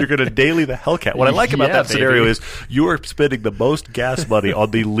 You're going to daily the Hellcat. What I like about that scenario is you are spending the most gas money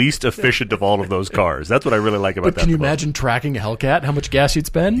on the least efficient of all of those cars. That's what I really like about that. But can you imagine tracking a Hellcat? How much gas you'd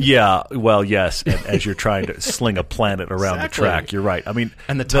spend? Yeah, well, yes. And as you're trying to sling a planet around the track, you're right. I mean,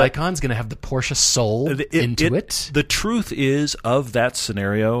 and the Taycan's going to have the Porsche soul into it. The truth is, of that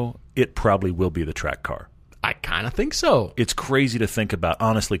scenario, it probably will be the track car. I kind of think so. It's crazy to think about,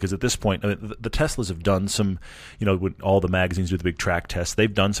 honestly, because at this point, I mean, the Teslas have done some, when all the magazines do the big track tests,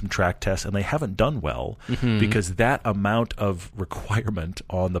 they've done some track tests, and they haven't done well because that amount of requirement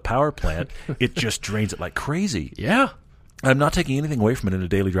on the power plant, it just drains it like crazy. Yeah. I'm not taking anything away from it in a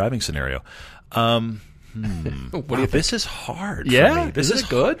daily driving scenario. What do you think? This is hard for me. This is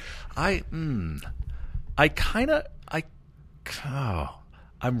good?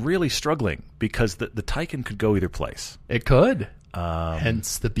 I'm really struggling because the Taycan could go either place. It could.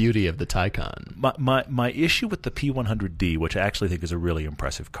 Hence the beauty of the Taycan. My issue with the P100D, which I actually think is a really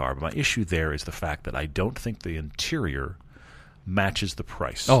impressive car, but my issue there is the fact that I don't think the interior matches the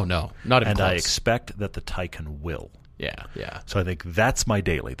price. Oh, no. Not even close. I expect that the Taycan will. Yeah. So I think that's my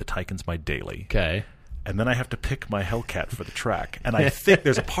daily. The Taycan's my daily. Okay. And then I have to pick my Hellcat for the track. And I think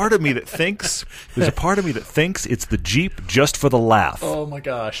there's a part of me that thinks it's the Jeep just for the laugh. Oh my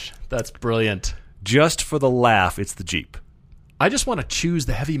gosh, that's brilliant. Just for the laugh, it's the Jeep. I just want to choose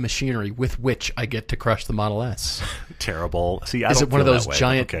the heavy machinery with which I get to crush the Model S. Terrible. See, is it one of those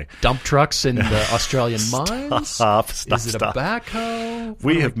giant dump trucks in the Australian mines? Stop. Is it a backhoe?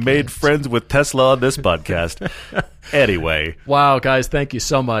 We have made friends with Tesla on this podcast. Anyway. Wow, guys, thank you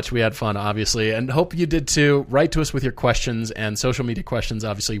so much. We had fun, obviously, and hope you did too. Write to us with your questions and social media questions.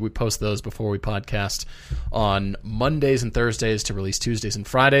 Obviously, we post those before we podcast on Mondays and Thursdays to release Tuesdays and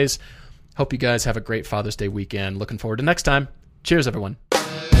Fridays. Hope you guys have a great Father's Day weekend. Looking forward to next time. Cheers, everyone.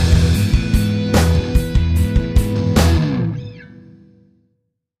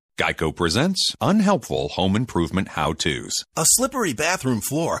 Geico presents unhelpful home improvement how-tos. A slippery bathroom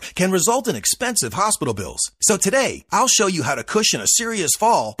floor can result in expensive hospital bills. So today, I'll show you how to cushion a serious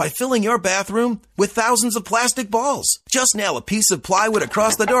fall by filling your bathroom with thousands of plastic balls. Just nail a piece of plywood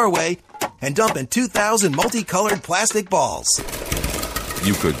across the doorway and dump in 2,000 multicolored plastic balls.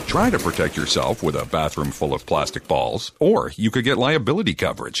 You could try to protect yourself with a bathroom full of plastic balls, or you could get liability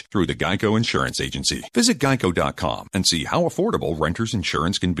coverage through the Geico Insurance Agency. Visit geico.com and see how affordable renter's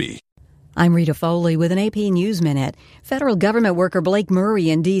insurance can be. I'm Rita Foley with an AP News Minute. Federal government worker Blake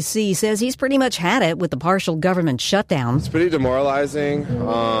Murray in D.C. says he's pretty much had it with the partial government shutdown. It's pretty demoralizing,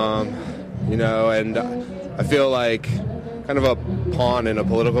 and I feel like kind of a pawn in a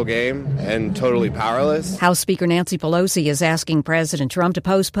political game and totally powerless. House Speaker Nancy Pelosi is asking President Trump to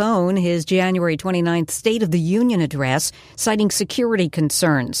postpone his January 29th State of the Union address, citing security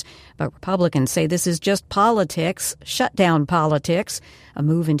concerns. But Republicans say this is just politics, shutdown politics, a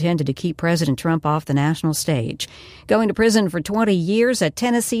move intended to keep President Trump off the national stage. Going to prison for 20 years, a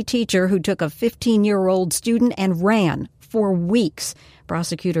Tennessee teacher who took a 15-year-old student and ran for weeks.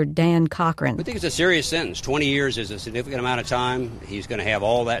 Prosecutor Dan Cochran. We think it's a serious sentence. 20 years is a significant amount of time. He's going to have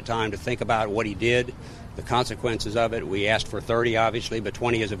all that time to think about what he did, the consequences of it. We asked for 30, obviously, but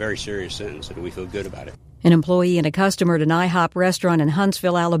 20 is a very serious sentence, and we feel good about it. An employee and a customer at an IHOP restaurant in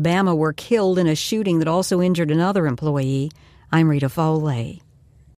Huntsville, Alabama, were killed in a shooting that also injured another employee. I'm Rita Foley.